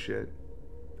talking shit.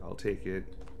 I'll take it.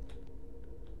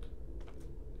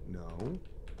 No.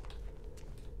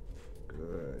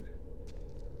 Good.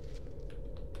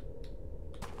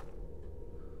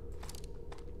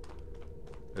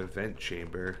 Event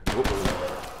chamber.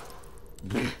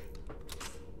 Uh-oh.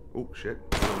 Oh, shit.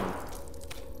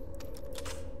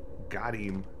 Got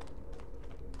him.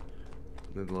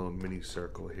 Another little mini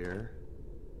circle here.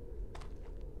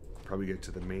 Probably get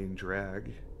to the main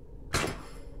drag.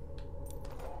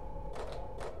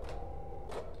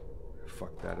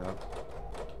 Fuck that up.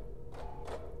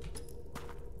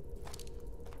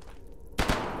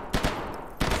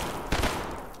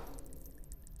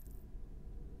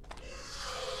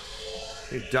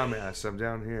 Hey, dumbass, I'm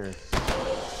down here.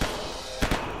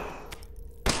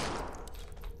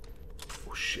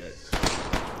 Oh, shit.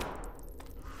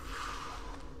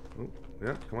 Oh,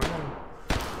 yeah, come on down.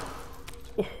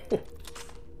 Oh,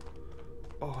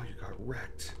 oh, you got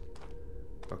wrecked.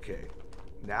 Okay,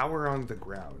 now we're on the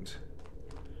ground.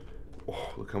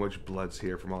 Oh, look how much blood's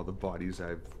here from all the bodies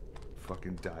I've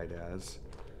fucking died as.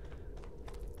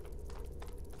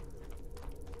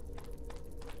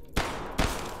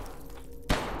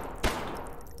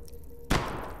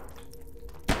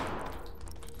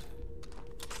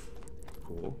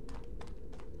 Cool.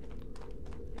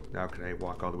 Now can I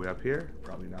walk all the way up here?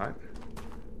 Probably not.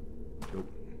 Nope.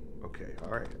 Okay,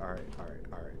 alright, alright, alright,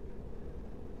 alright.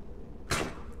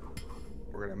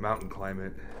 We're gonna mountain climb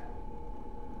it.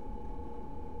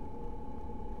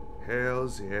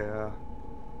 Hells yeah.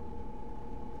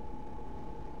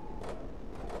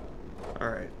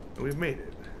 Alright, we've made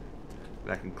it.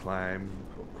 And I can climb,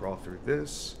 crawl through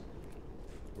this.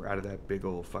 We're out of that big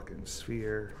old fucking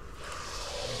sphere.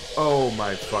 Oh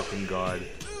my fucking god.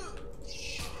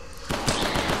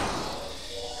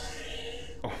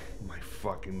 Oh my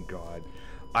fucking god.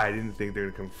 I didn't think they were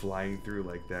gonna come flying through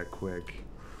like that quick.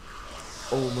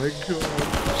 Oh my god.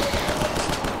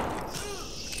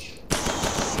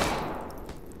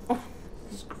 Oh,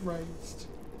 Jesus Christ.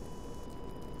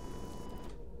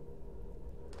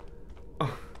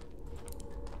 Oh.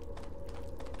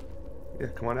 Yeah,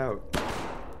 come on out.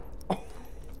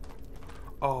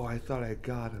 Oh, I thought I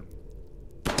got him.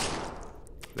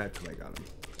 That's when I got him.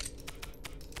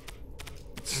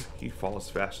 He falls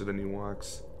faster than he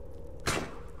walks.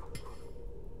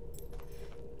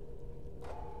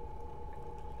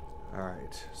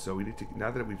 Alright, so we need to... Now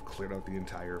that we've cleared out the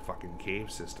entire fucking cave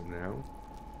system now...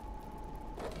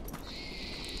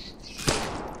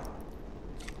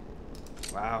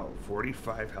 Wow,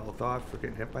 45 health off for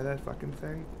getting hit by that fucking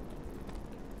thing?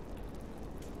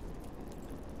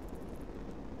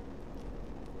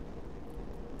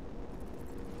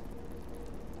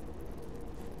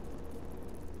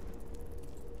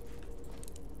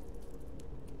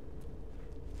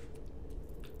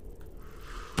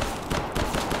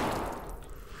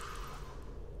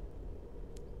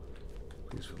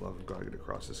 Please, for the love of God, get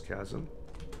across this chasm.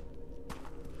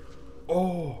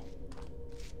 Oh!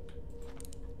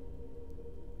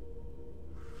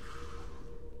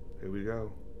 Here we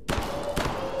go.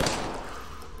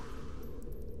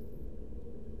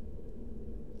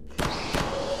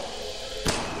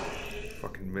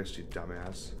 Fucking missed, you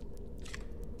dumbass.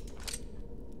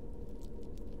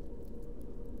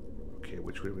 Okay,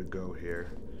 which way do we go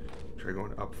here? Try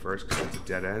going up first because that's a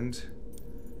dead end.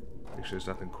 Make sure there's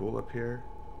nothing cool up here.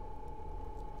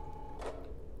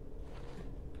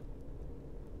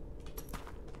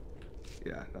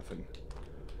 Yeah, nothing.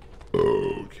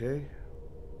 Okay.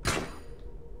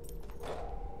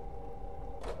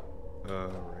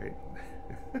 Alright.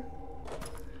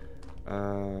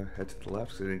 Head to the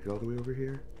left so I didn't go all the way over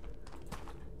here.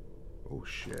 Oh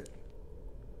shit.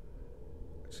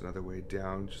 It's another way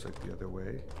down, just like the other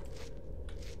way.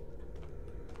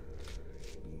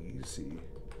 Easy.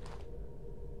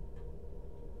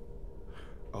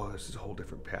 Oh, this is a whole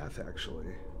different path,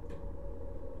 actually.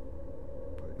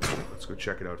 But let's go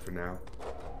check it out for now.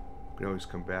 We can always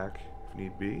come back if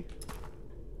need be.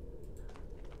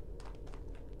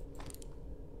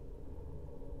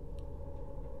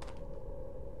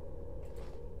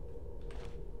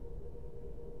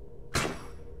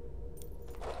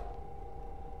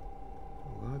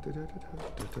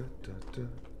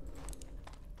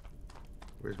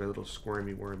 Where's my little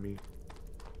squirmy wormy?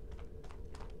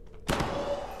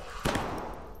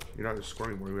 You're not a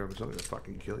squirmy wormy, I'm something to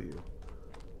fucking kill you.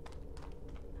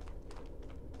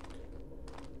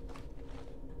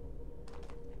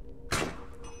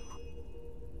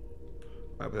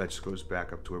 But that just goes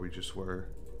back up to where we just were.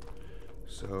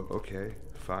 So, okay,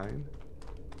 fine.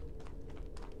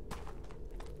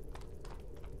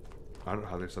 I don't know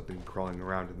how there's something crawling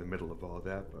around in the middle of all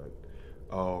that, but...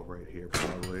 Oh, right here,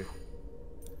 probably.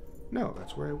 No,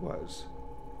 that's where I was.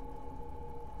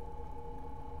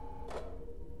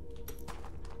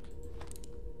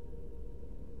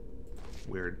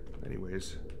 Weird.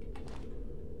 Anyways.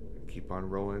 Keep on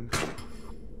rolling.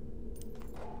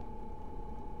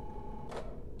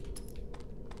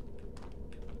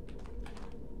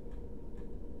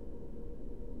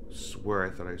 Swear I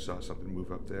thought I saw something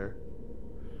move up there.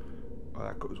 Oh,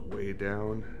 that goes way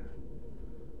down.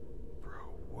 Bro,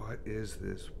 what is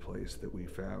this place that we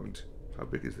found? How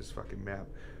big is this fucking map?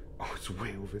 Oh, it's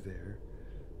way over there.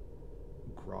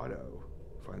 Grotto.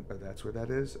 Fine, oh, that's where that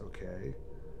is? Okay.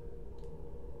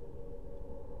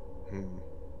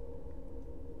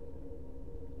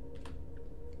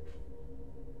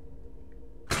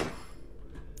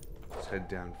 Let's head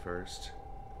down first.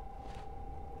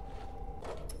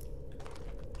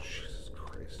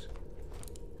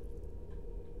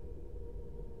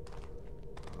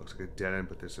 Looks like a dead end,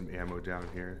 but there's some ammo down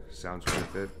here. Sounds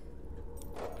worth it.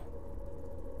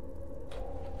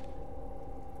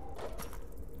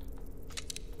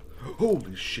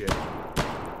 Holy shit!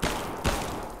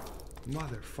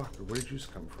 Motherfucker, where did you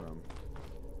come from?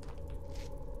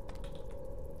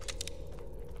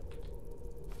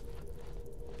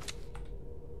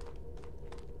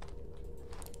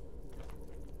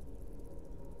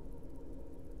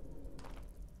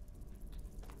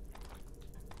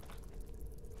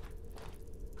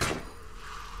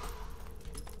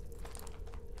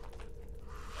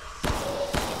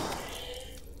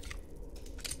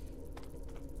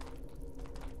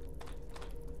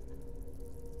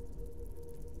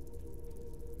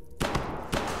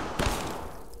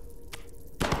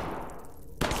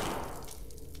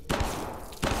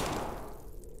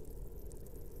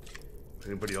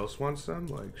 Anybody else want some?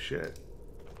 Like, shit.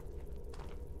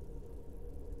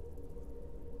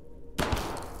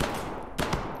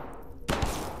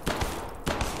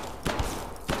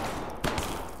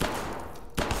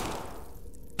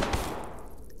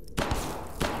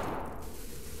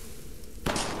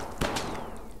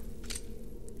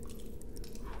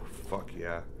 Fuck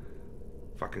yeah.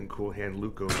 Fucking cool hand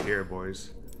Luke over here,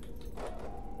 boys.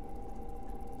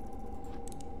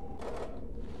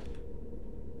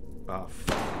 Oh,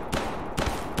 fuck.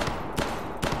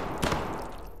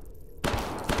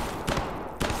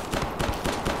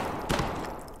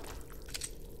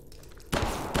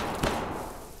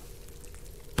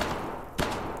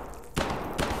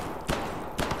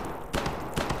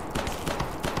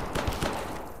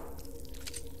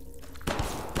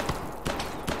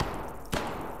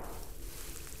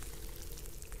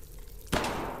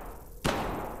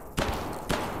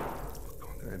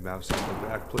 Can I mouse on the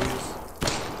back, please?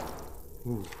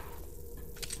 Ooh.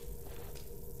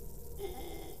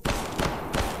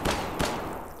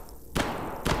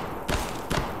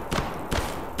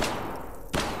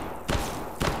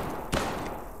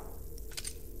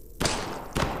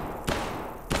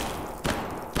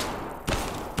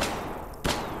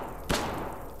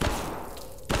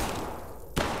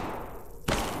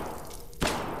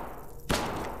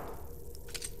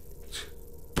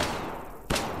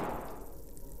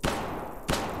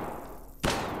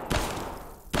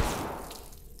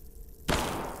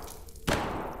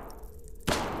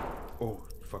 Oh,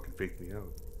 fucking faked me out.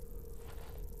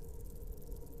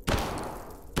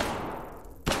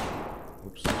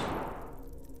 Oops.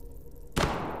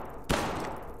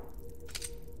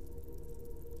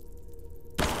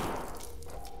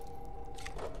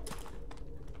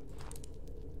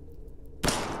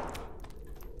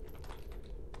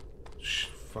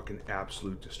 Fucking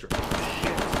absolute destruction.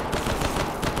 Shit.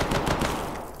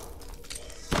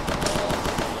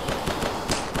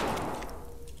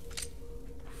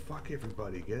 Fuck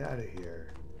everybody, get out of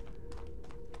here.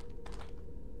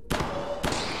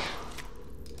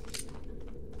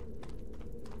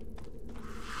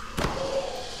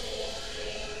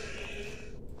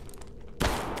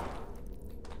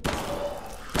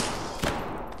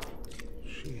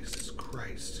 Jesus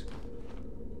Christ.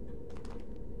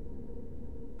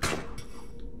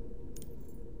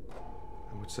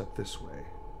 And what's up this way?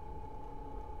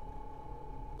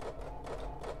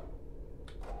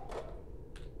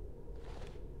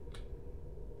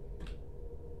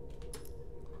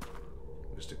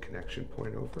 just a connection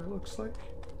point over, it looks like.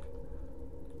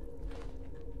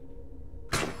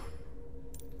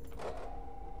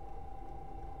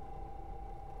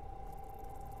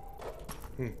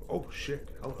 Oh shit,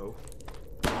 hello.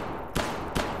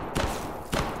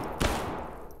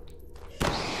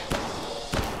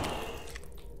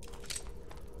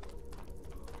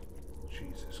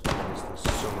 Jesus Christ, there's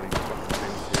so many fucking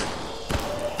things here.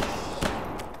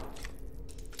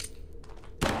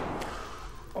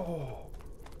 Oh.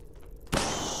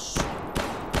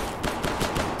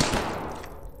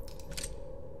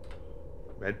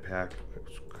 Med pack.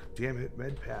 Damn it,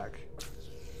 med pack.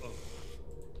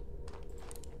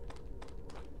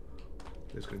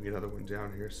 There's gonna be another one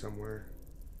down here somewhere.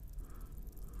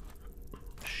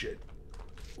 Shit.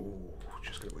 Ooh,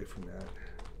 just get away from that.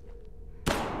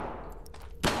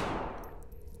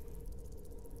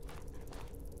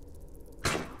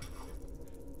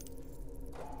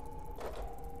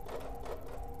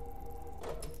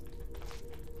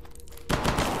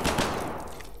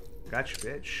 Gotcha,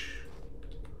 bitch.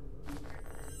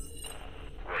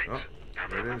 Great. Oh,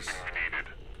 there it is. Everything we needed.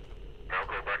 Now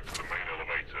go back to the main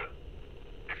elevator.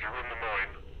 If you're in the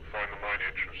mine, find the mine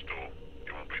entrance door.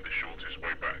 It will be the shortest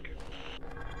way back.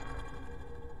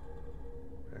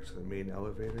 Back to the main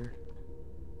elevator.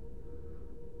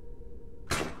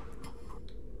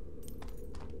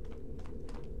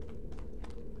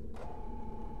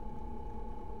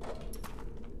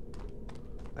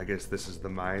 I guess this is the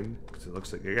mine, because it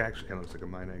looks like, it actually kind of looks like a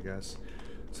mine, I guess.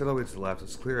 So all the way to the left,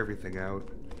 let's clear everything out.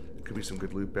 Could be some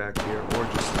good loot back here, or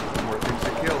just more things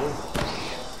to kill.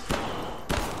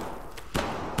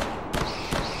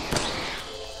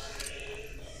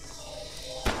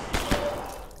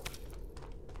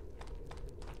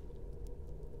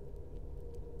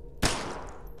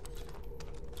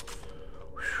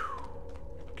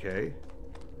 Okay.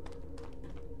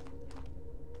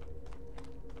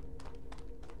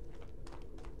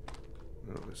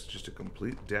 No, this is just a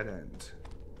complete dead end.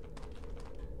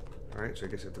 Alright, so I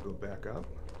guess I have to go back up.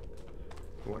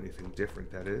 If I want anything different,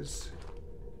 that is.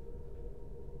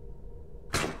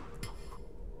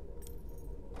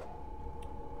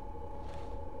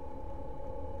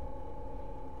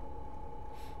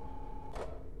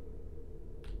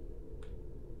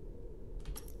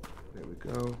 There we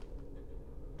go.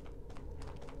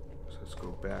 So let's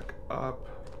go back up.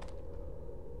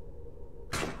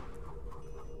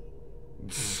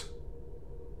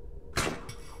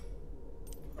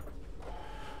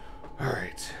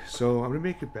 Alright, so I'm going to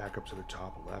make it back up to the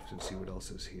top left and see what else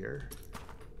is here,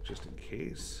 just in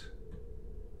case.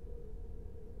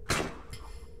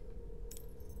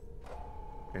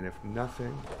 And if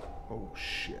nothing... Oh,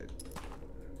 shit.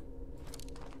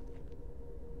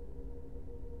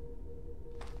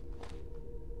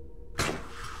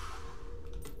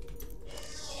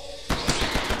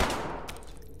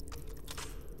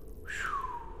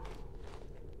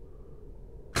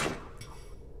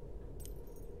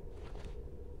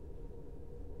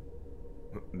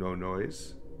 No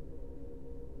noise.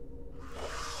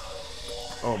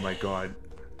 Oh my god.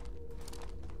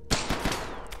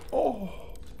 Oh.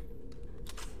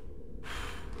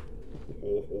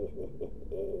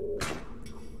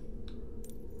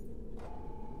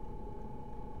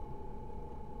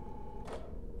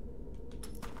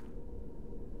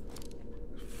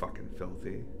 Fucking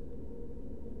filthy.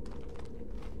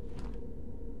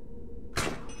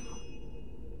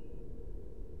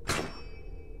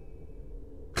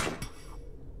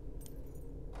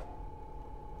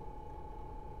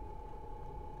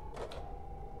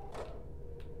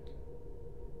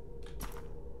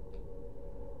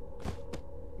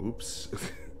 Oops.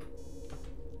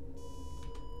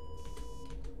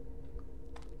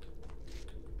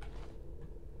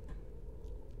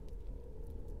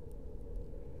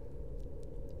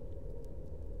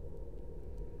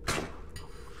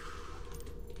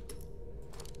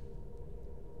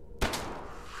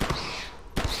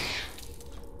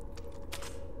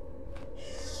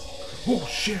 Oh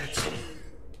shit!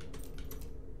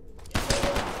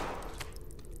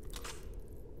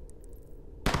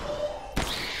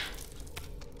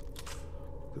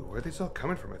 Dude, where are these all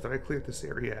coming from? I thought I cleared this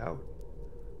area out.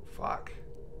 Fuck.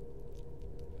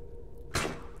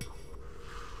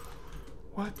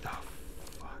 What the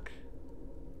fuck?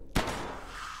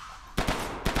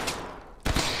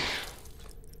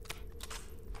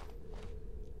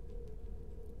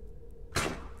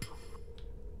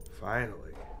 Finally.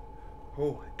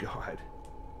 Oh my god.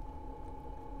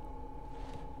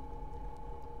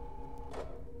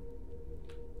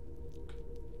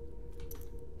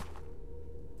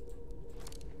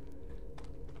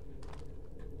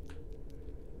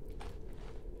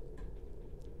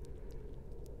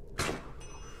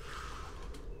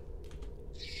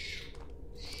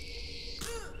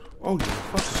 Oh, you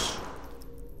fucker.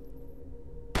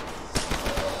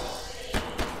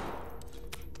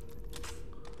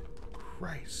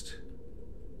 Christ.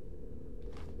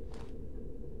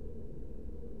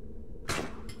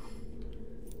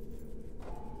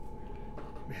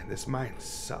 Man, this mine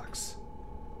sucks.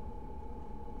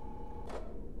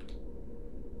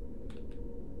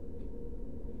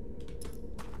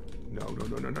 No, no,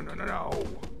 no, no, no, no, no, no.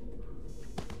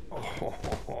 Oh,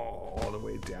 all the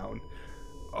way down.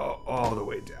 Oh, all the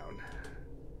way down.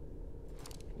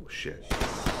 Oh, shit.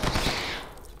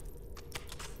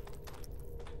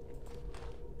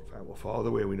 Fine, we'll follow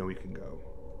the way we know we can go.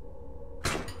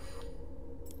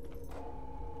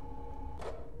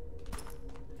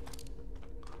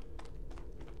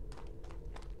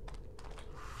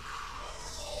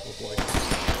 Oh, boy.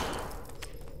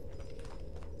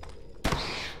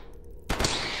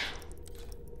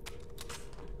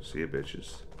 See ya,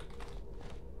 bitches.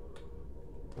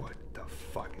 What the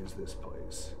fuck is this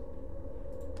place?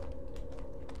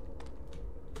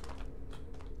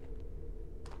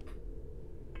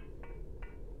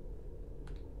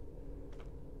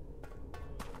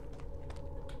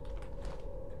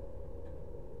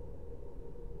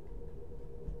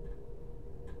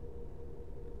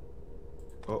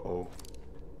 Uh-oh.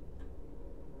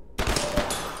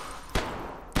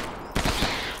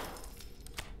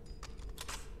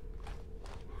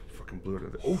 Blew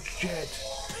it. Oh shit!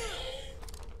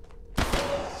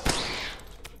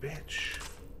 Bitch.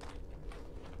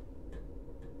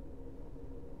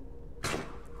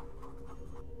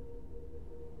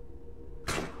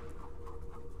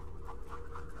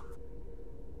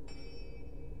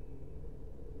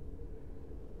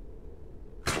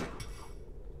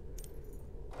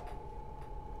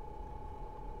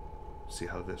 See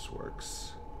how this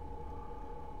works.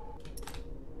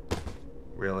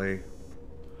 Really?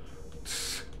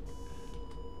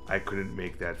 I couldn't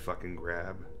make that fucking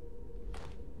grab.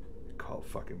 Call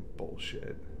fucking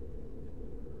bullshit.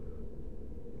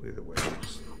 Either way,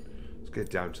 let's get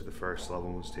down to the first level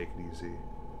and let's take it easy.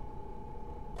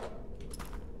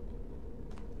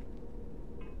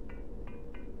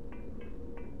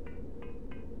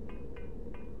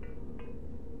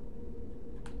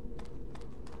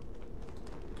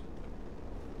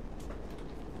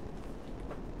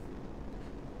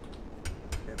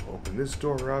 And open this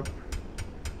door up.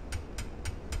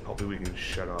 Hopefully we can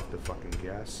shut off the fucking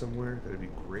gas somewhere. That'd be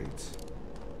great.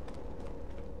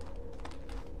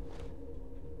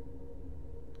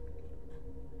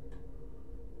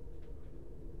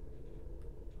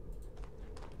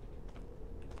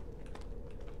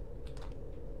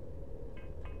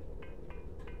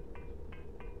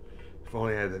 If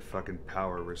only I had that fucking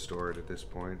power restored at this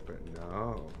point, but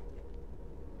no.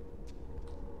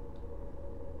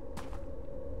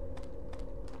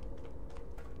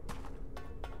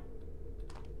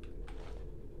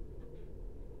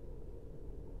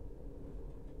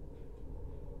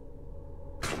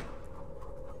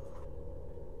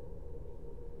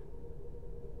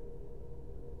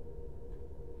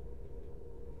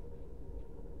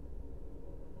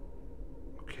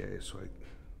 Okay, so I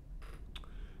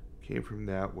came from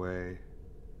that way.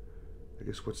 I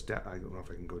guess what's down? I don't know if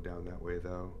I can go down that way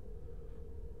though.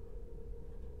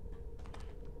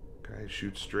 Can I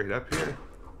shoot straight up here?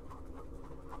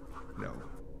 No.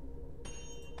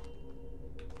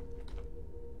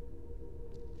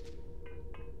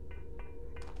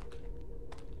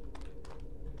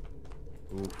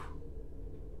 Oof.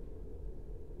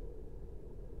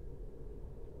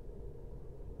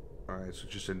 Alright, so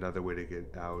just another way to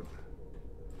get out.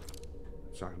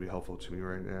 It's not going to be helpful to me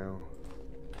right now.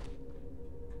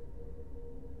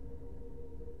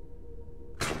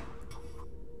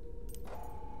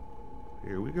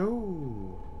 Here we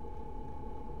go.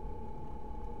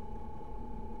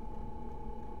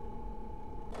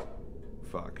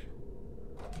 Fuck.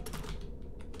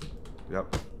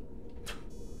 Yep.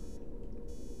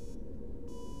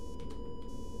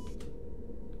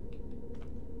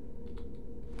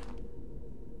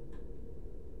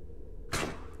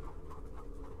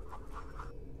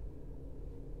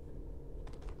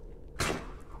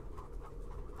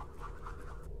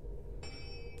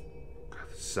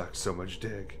 Sucks so much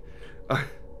dick.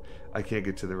 I can't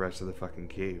get to the rest of the fucking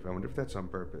cave. I wonder if that's on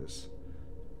purpose.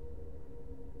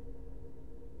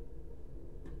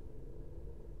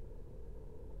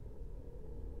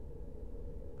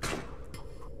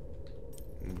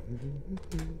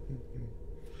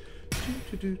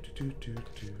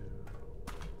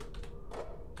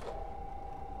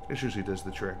 This usually does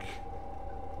the trick.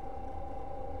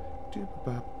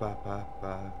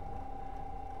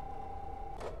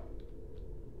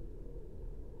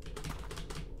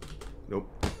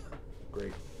 Nope.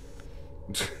 Great.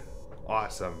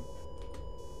 Awesome.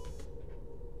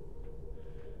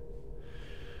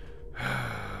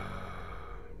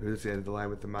 Maybe it's the end of the line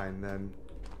with the mine then.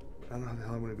 I don't know how the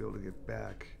hell I'm going to be able to get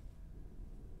back.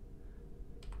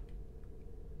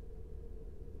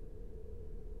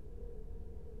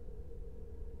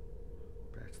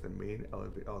 Back to the main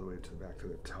elevator, all the way to the back to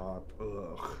the top.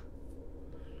 Ugh.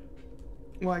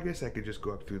 Well, I guess I could just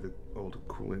go up through the old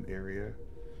coolant area.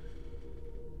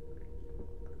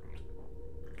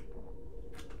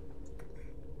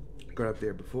 Got up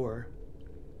there before.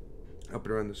 Up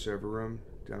and around the server room,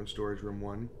 down storage room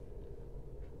 1.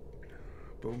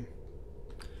 Boom.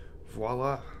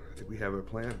 Voila. I think we have a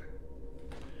plan.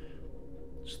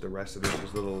 Just the rest of this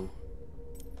is a little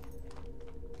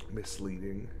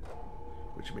misleading,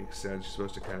 which makes sense. You're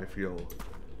supposed to kind of feel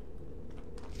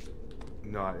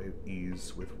not at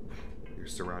ease with your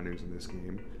surroundings in this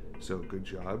game. So good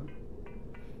job.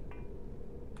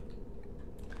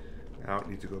 I don't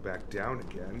need to go back down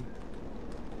again.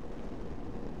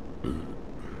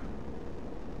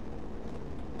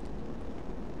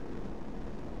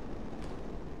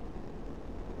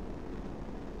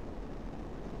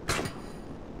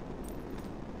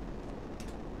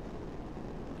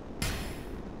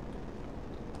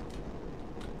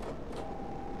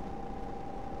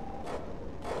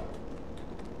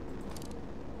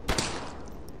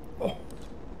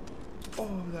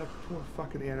 Oh, that poor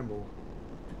fucking animal.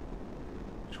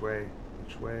 Which way?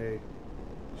 Which way?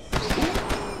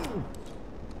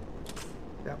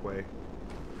 That way.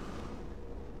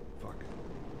 Fuck.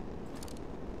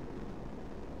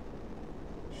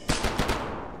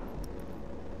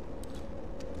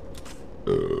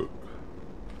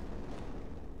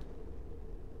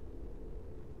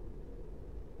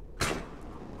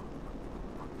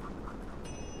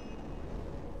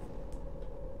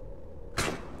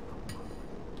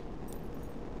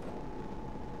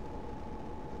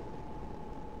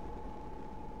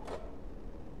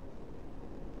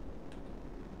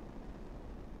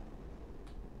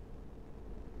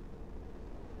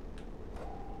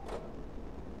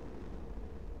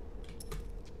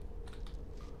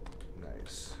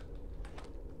 Nice.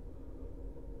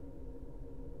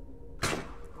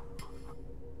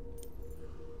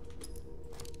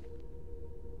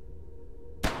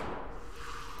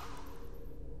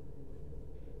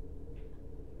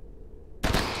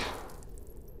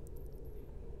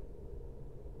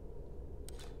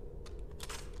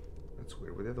 That's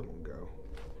weird. Where'd the other one go?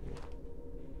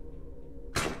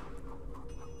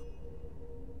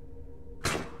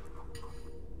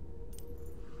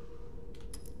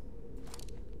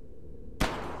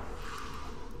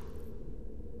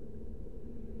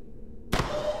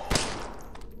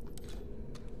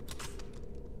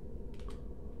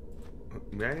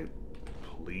 May I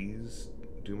please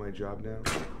do my job now?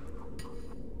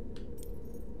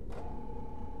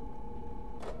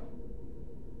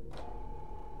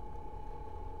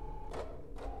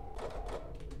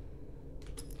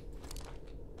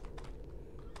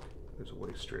 There's a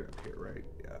way straight up here, right?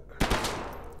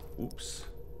 Yeah. Oops.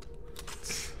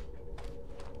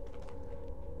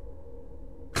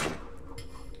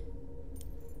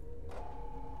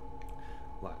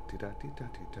 La di da di da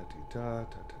di da di da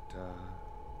da da da.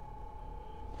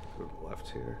 Go to the left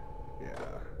here.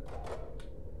 Yeah.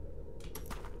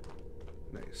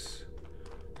 Nice.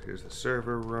 Here's the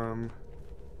server room.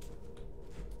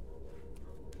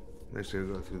 Next we're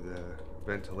gonna go through the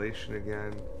ventilation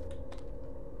again.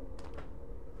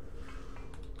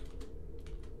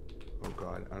 Oh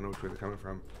god, I don't know which way they're coming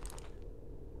from.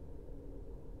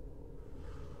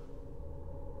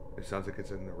 It sounds like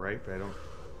it's in the right, but I don't.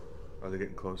 Are they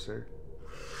getting closer?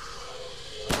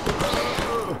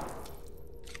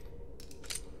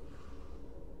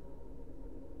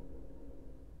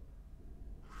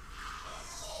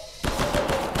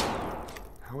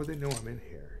 How would they know I'm in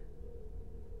here?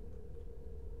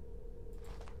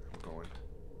 I'm going.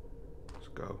 Let's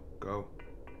go. Go.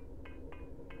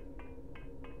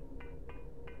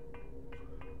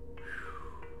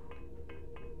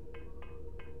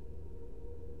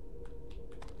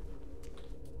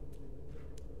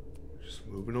 Just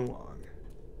moving along.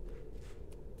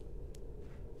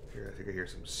 Here, I think I hear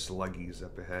some sluggies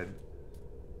up ahead.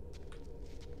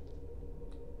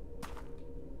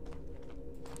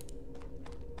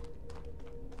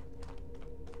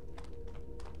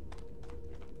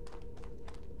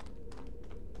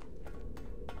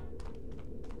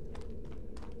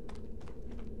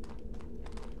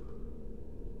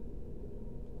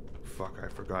 Fuck, I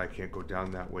forgot I can't go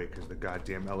down that way because the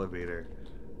goddamn elevator.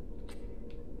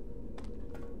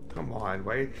 Come on,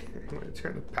 why? I'm gonna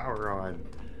turn the power on.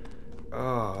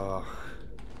 Oh.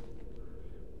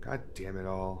 God damn it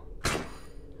all.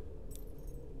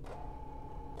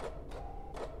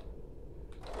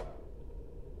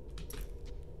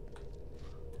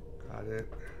 Got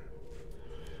it.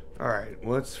 Alright,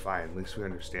 well that's fine. At least we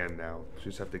understand now.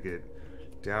 Just have to get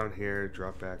down here,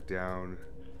 drop back down,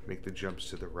 make the jumps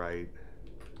to the right,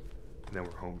 and then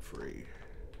we're home free.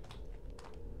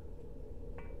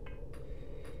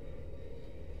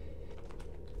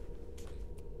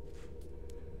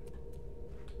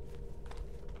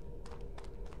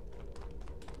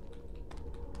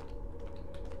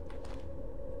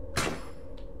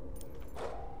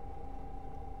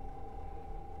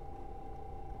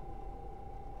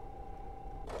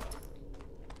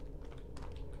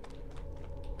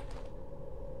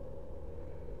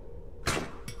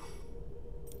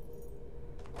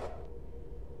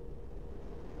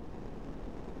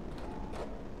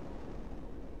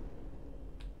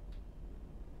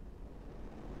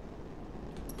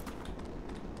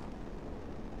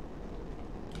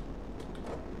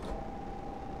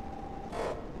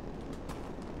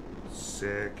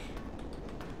 Sick.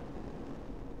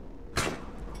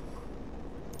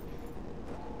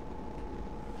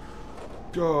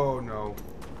 Oh no.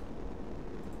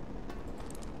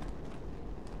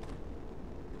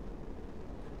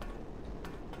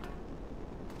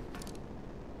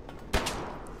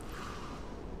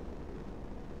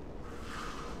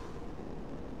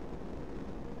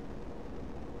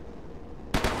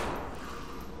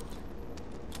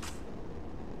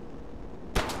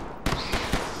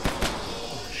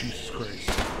 Jesus Christ.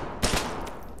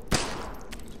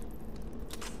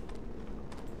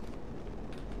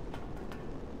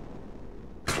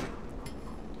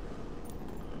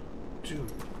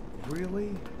 Dude,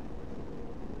 really?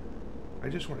 I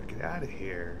just want to get out of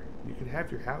here. You can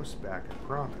have your house back, I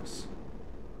promise.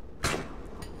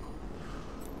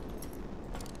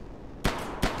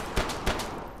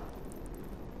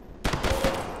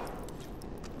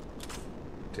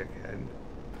 Dickhead.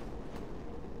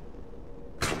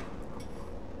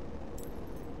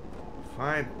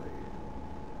 Finally.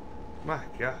 My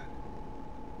God.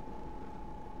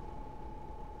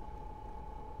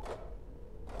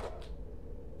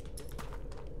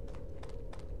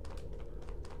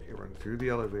 Okay, run through the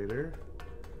elevator.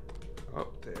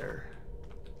 Up there.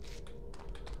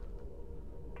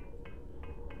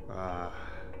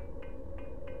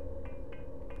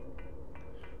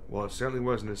 Well, it certainly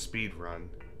wasn't a speed run.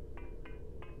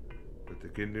 But the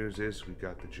good news is we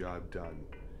got the job done.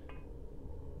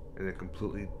 In a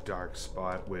completely dark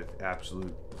spot with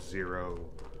absolute zero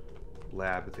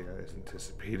lab that I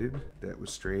anticipated. That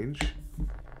was strange.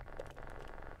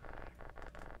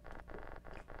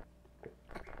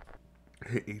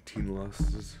 Hit 18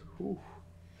 losses. Whew.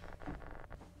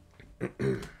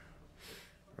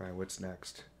 Alright, what's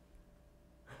next?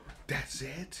 That's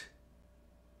it?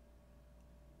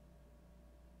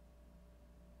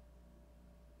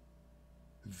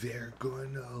 They're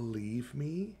gonna leave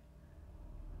me?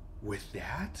 With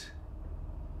that?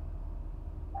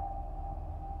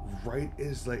 Right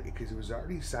as like, because it was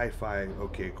already sci-fi,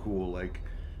 okay, cool, like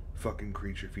fucking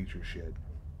creature feature shit.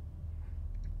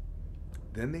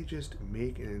 Then they just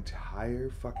make an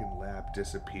entire fucking lab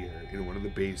disappear in one of the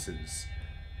bases.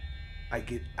 I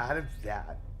get out of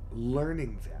that,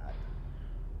 learning that,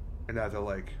 and now they're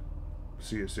like,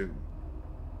 see you soon.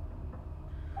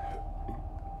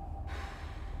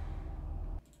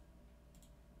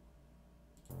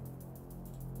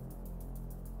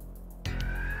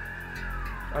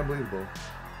 Unbelievable.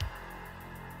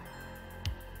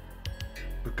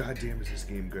 But goddamn is this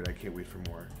game good. I can't wait for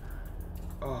more.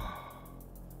 Oh.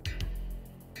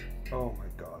 Oh my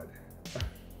god.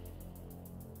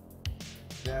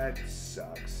 That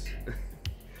sucks.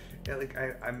 Yeah, like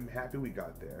I'm happy we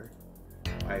got there.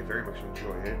 I very much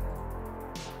enjoy it.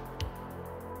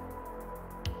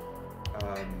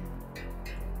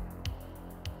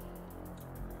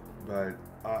 But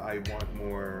I want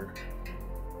more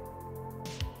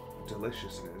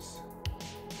deliciousness.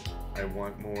 I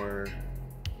want more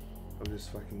of this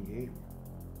fucking game.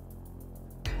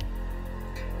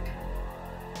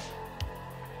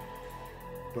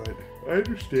 But I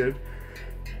understand.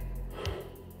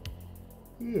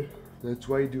 Yeah, that's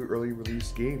why you do early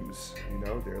release games. You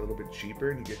know, they're a little bit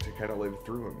cheaper and you get to kind of live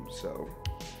through them. So,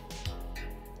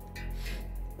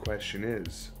 question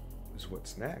is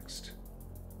what's next?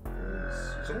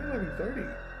 It's only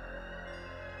 11:30.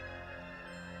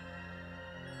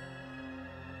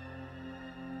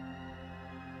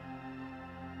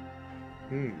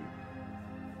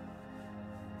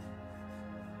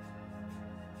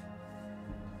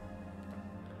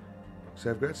 So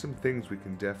I've got some things we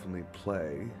can definitely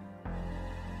play.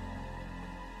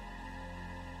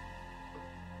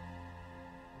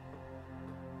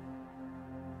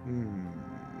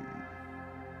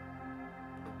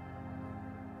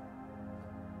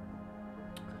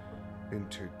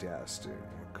 Interdasting.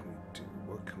 What can we do?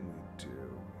 What can we do?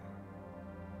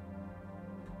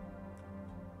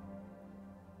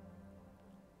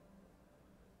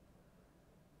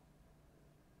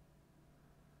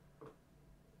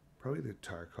 Probably the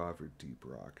Tarkov or Deep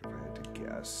Rock, if I had to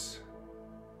guess.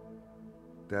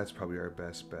 That's probably our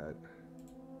best bet.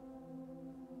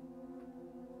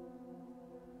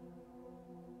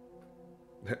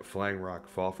 Flying Rock,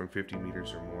 fall from 50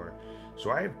 meters or more. So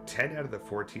I have 10 out of the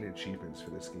 14 achievements for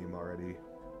this game already.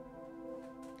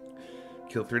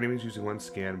 Kill 3 enemies using 1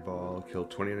 scan ball. Kill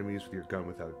 20 enemies with your gun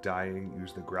without dying.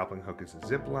 Use the grappling hook as a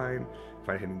zip line.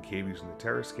 Find hidden cave using the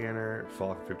terror scanner.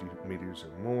 Fall from 50 meters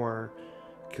or more.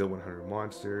 Kill 100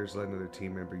 monsters. Let another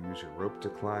team member use your rope to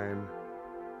climb.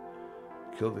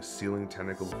 Kill the ceiling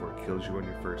tentacle before it kills you on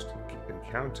your first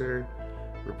encounter.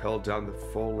 Rappel down the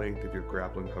full length of your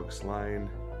grappling hook's line.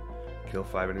 Kill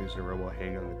 5 enemies in a row while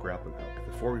hanging on the grappling hook.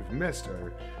 The 4 we've missed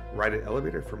are ride an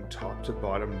elevator from top to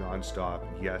bottom non-stop.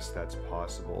 Yes, that's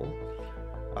possible.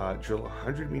 Drill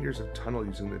 100 meters of tunnel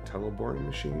using the tunnel boring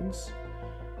machines.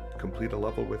 Complete a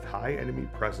level with high enemy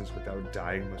presence without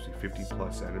dying. Must be 50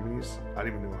 plus enemies. I don't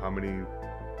even know how many. You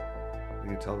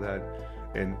can tell that.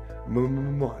 And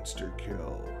monster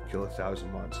kill. Kill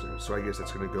 1,000 monsters. So I guess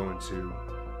that's going to go into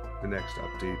the next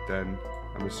update then,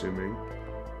 I'm assuming.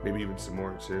 Maybe even some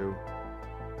more too.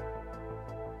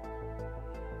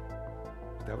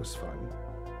 That was fun.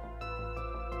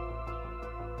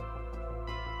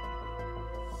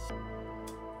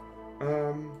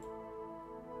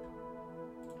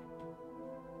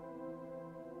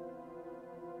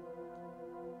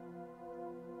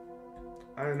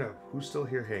 I don't know. Who's still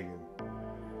here hanging?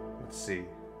 Let's see.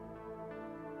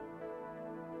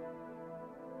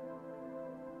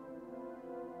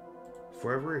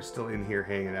 Forever is still in here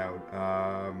hanging out.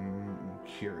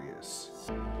 Curious.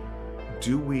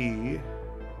 Do we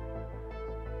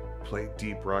play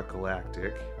Deep Rock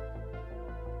Galactic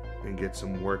and get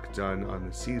some work done on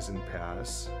the season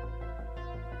pass?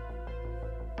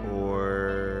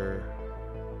 Or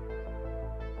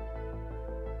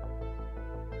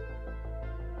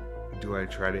do I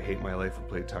try to hate my life and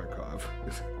play Tarkov?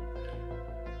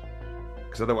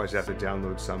 Because otherwise I have to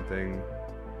download something.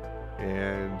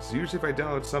 And usually if I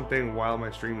download something while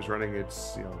my stream is running,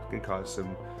 it's, you know, it can cause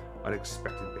some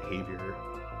unexpected behavior.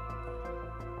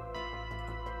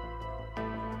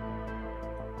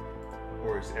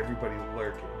 Or is everybody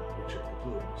lurking, which I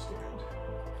completely understand.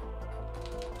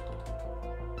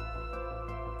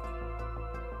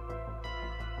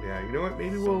 Yeah, you know what?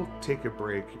 Maybe we'll take a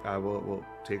break. We'll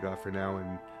take off for now,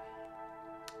 and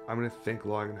I'm going to think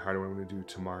long and hard what I'm going to do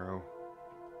tomorrow.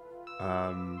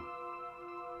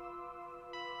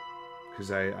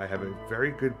 Because I have a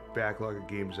very good backlog of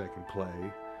games I can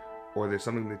play, or there's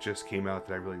something that just came out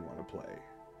that I really want to play,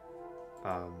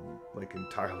 like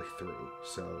entirely through.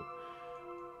 So,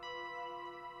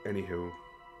 anywho,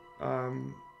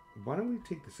 why don't we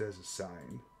take this as a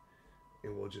sign,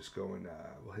 and we'll just go and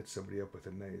we'll hit somebody up with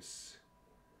a nice,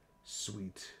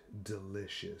 sweet,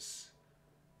 delicious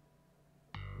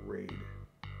raid.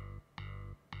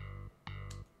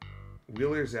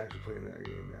 Wheeler's actually playing that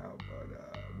game now, but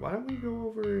why don't we go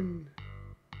over and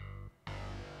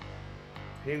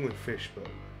hang with Fishboat?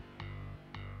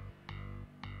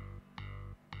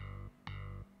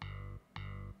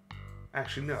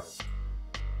 Actually, no.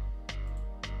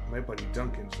 My buddy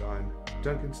Duncan's on.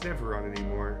 Duncan's never on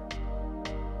anymore.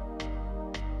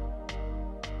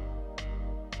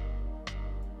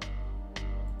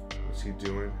 What's he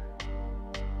doing?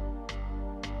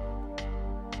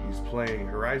 He's playing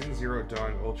Horizon Zero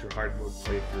Dawn Ultra Hard Mode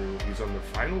playthrough. He's on the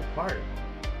final part.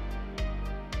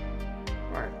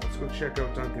 Alright, let's go check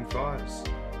out Duncan Foz.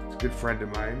 He's a good friend of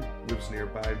mine. Lives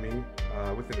nearby me,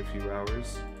 within a few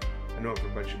hours. I know him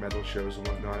from a bunch of metal shows and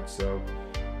whatnot, so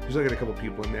there's only got a couple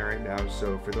people in there right now.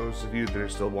 So for those of you that are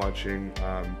still watching,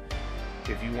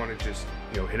 if you want to just,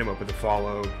 you know, hit him up with a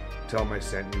follow, tell him I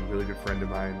sent you. Really good friend of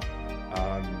mine.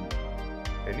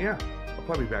 And yeah, I'll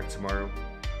probably be back tomorrow.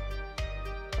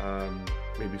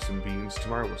 Maybe some beans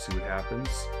tomorrow. We'll see what happens.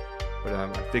 But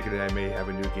I'm thinking that I may have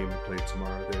a new game to play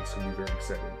tomorrow that's going to be very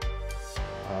exciting.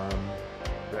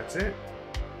 That's it.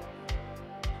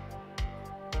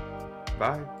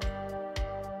 Bye.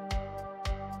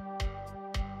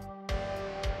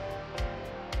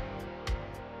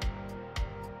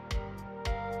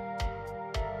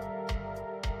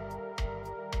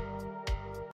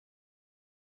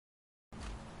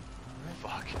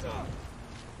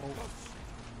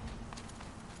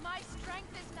 My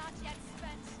strength is not yet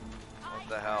spent. What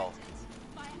the hell?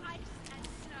 By ice and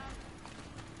snow.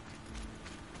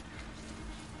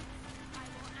 I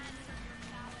will answer your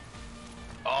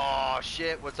ballot. Oh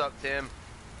shit, what's up, Tim?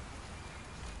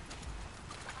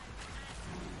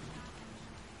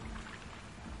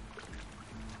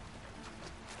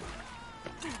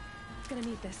 Gonna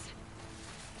need this.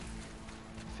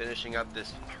 Finishing up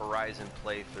this Horizon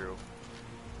playthrough.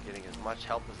 Getting as much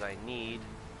help as I need.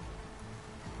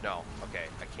 No, okay,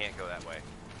 I can't go that way.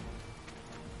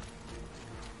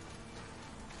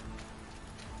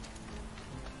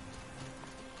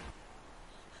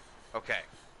 Okay.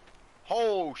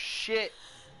 Oh shit!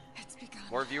 It's begun.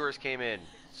 More viewers came in.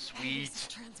 Sweet.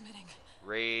 Transmitting.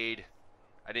 Raid.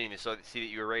 I didn't even see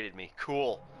that you raided me.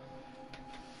 Cool.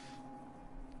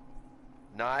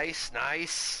 Nice,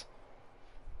 nice.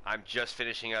 I'm just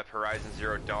finishing up Horizon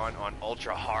Zero Dawn on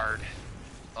ultra hard.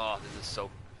 Oh, this is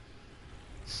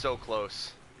so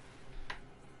close.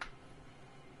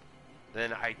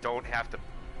 Then I don't have to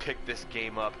pick this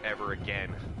game up ever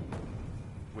again,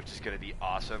 which is going to be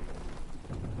awesome.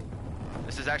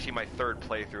 This is actually my third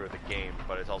playthrough of the game,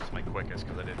 but it's also my quickest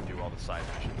because I didn't do all the side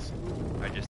missions. I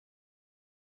just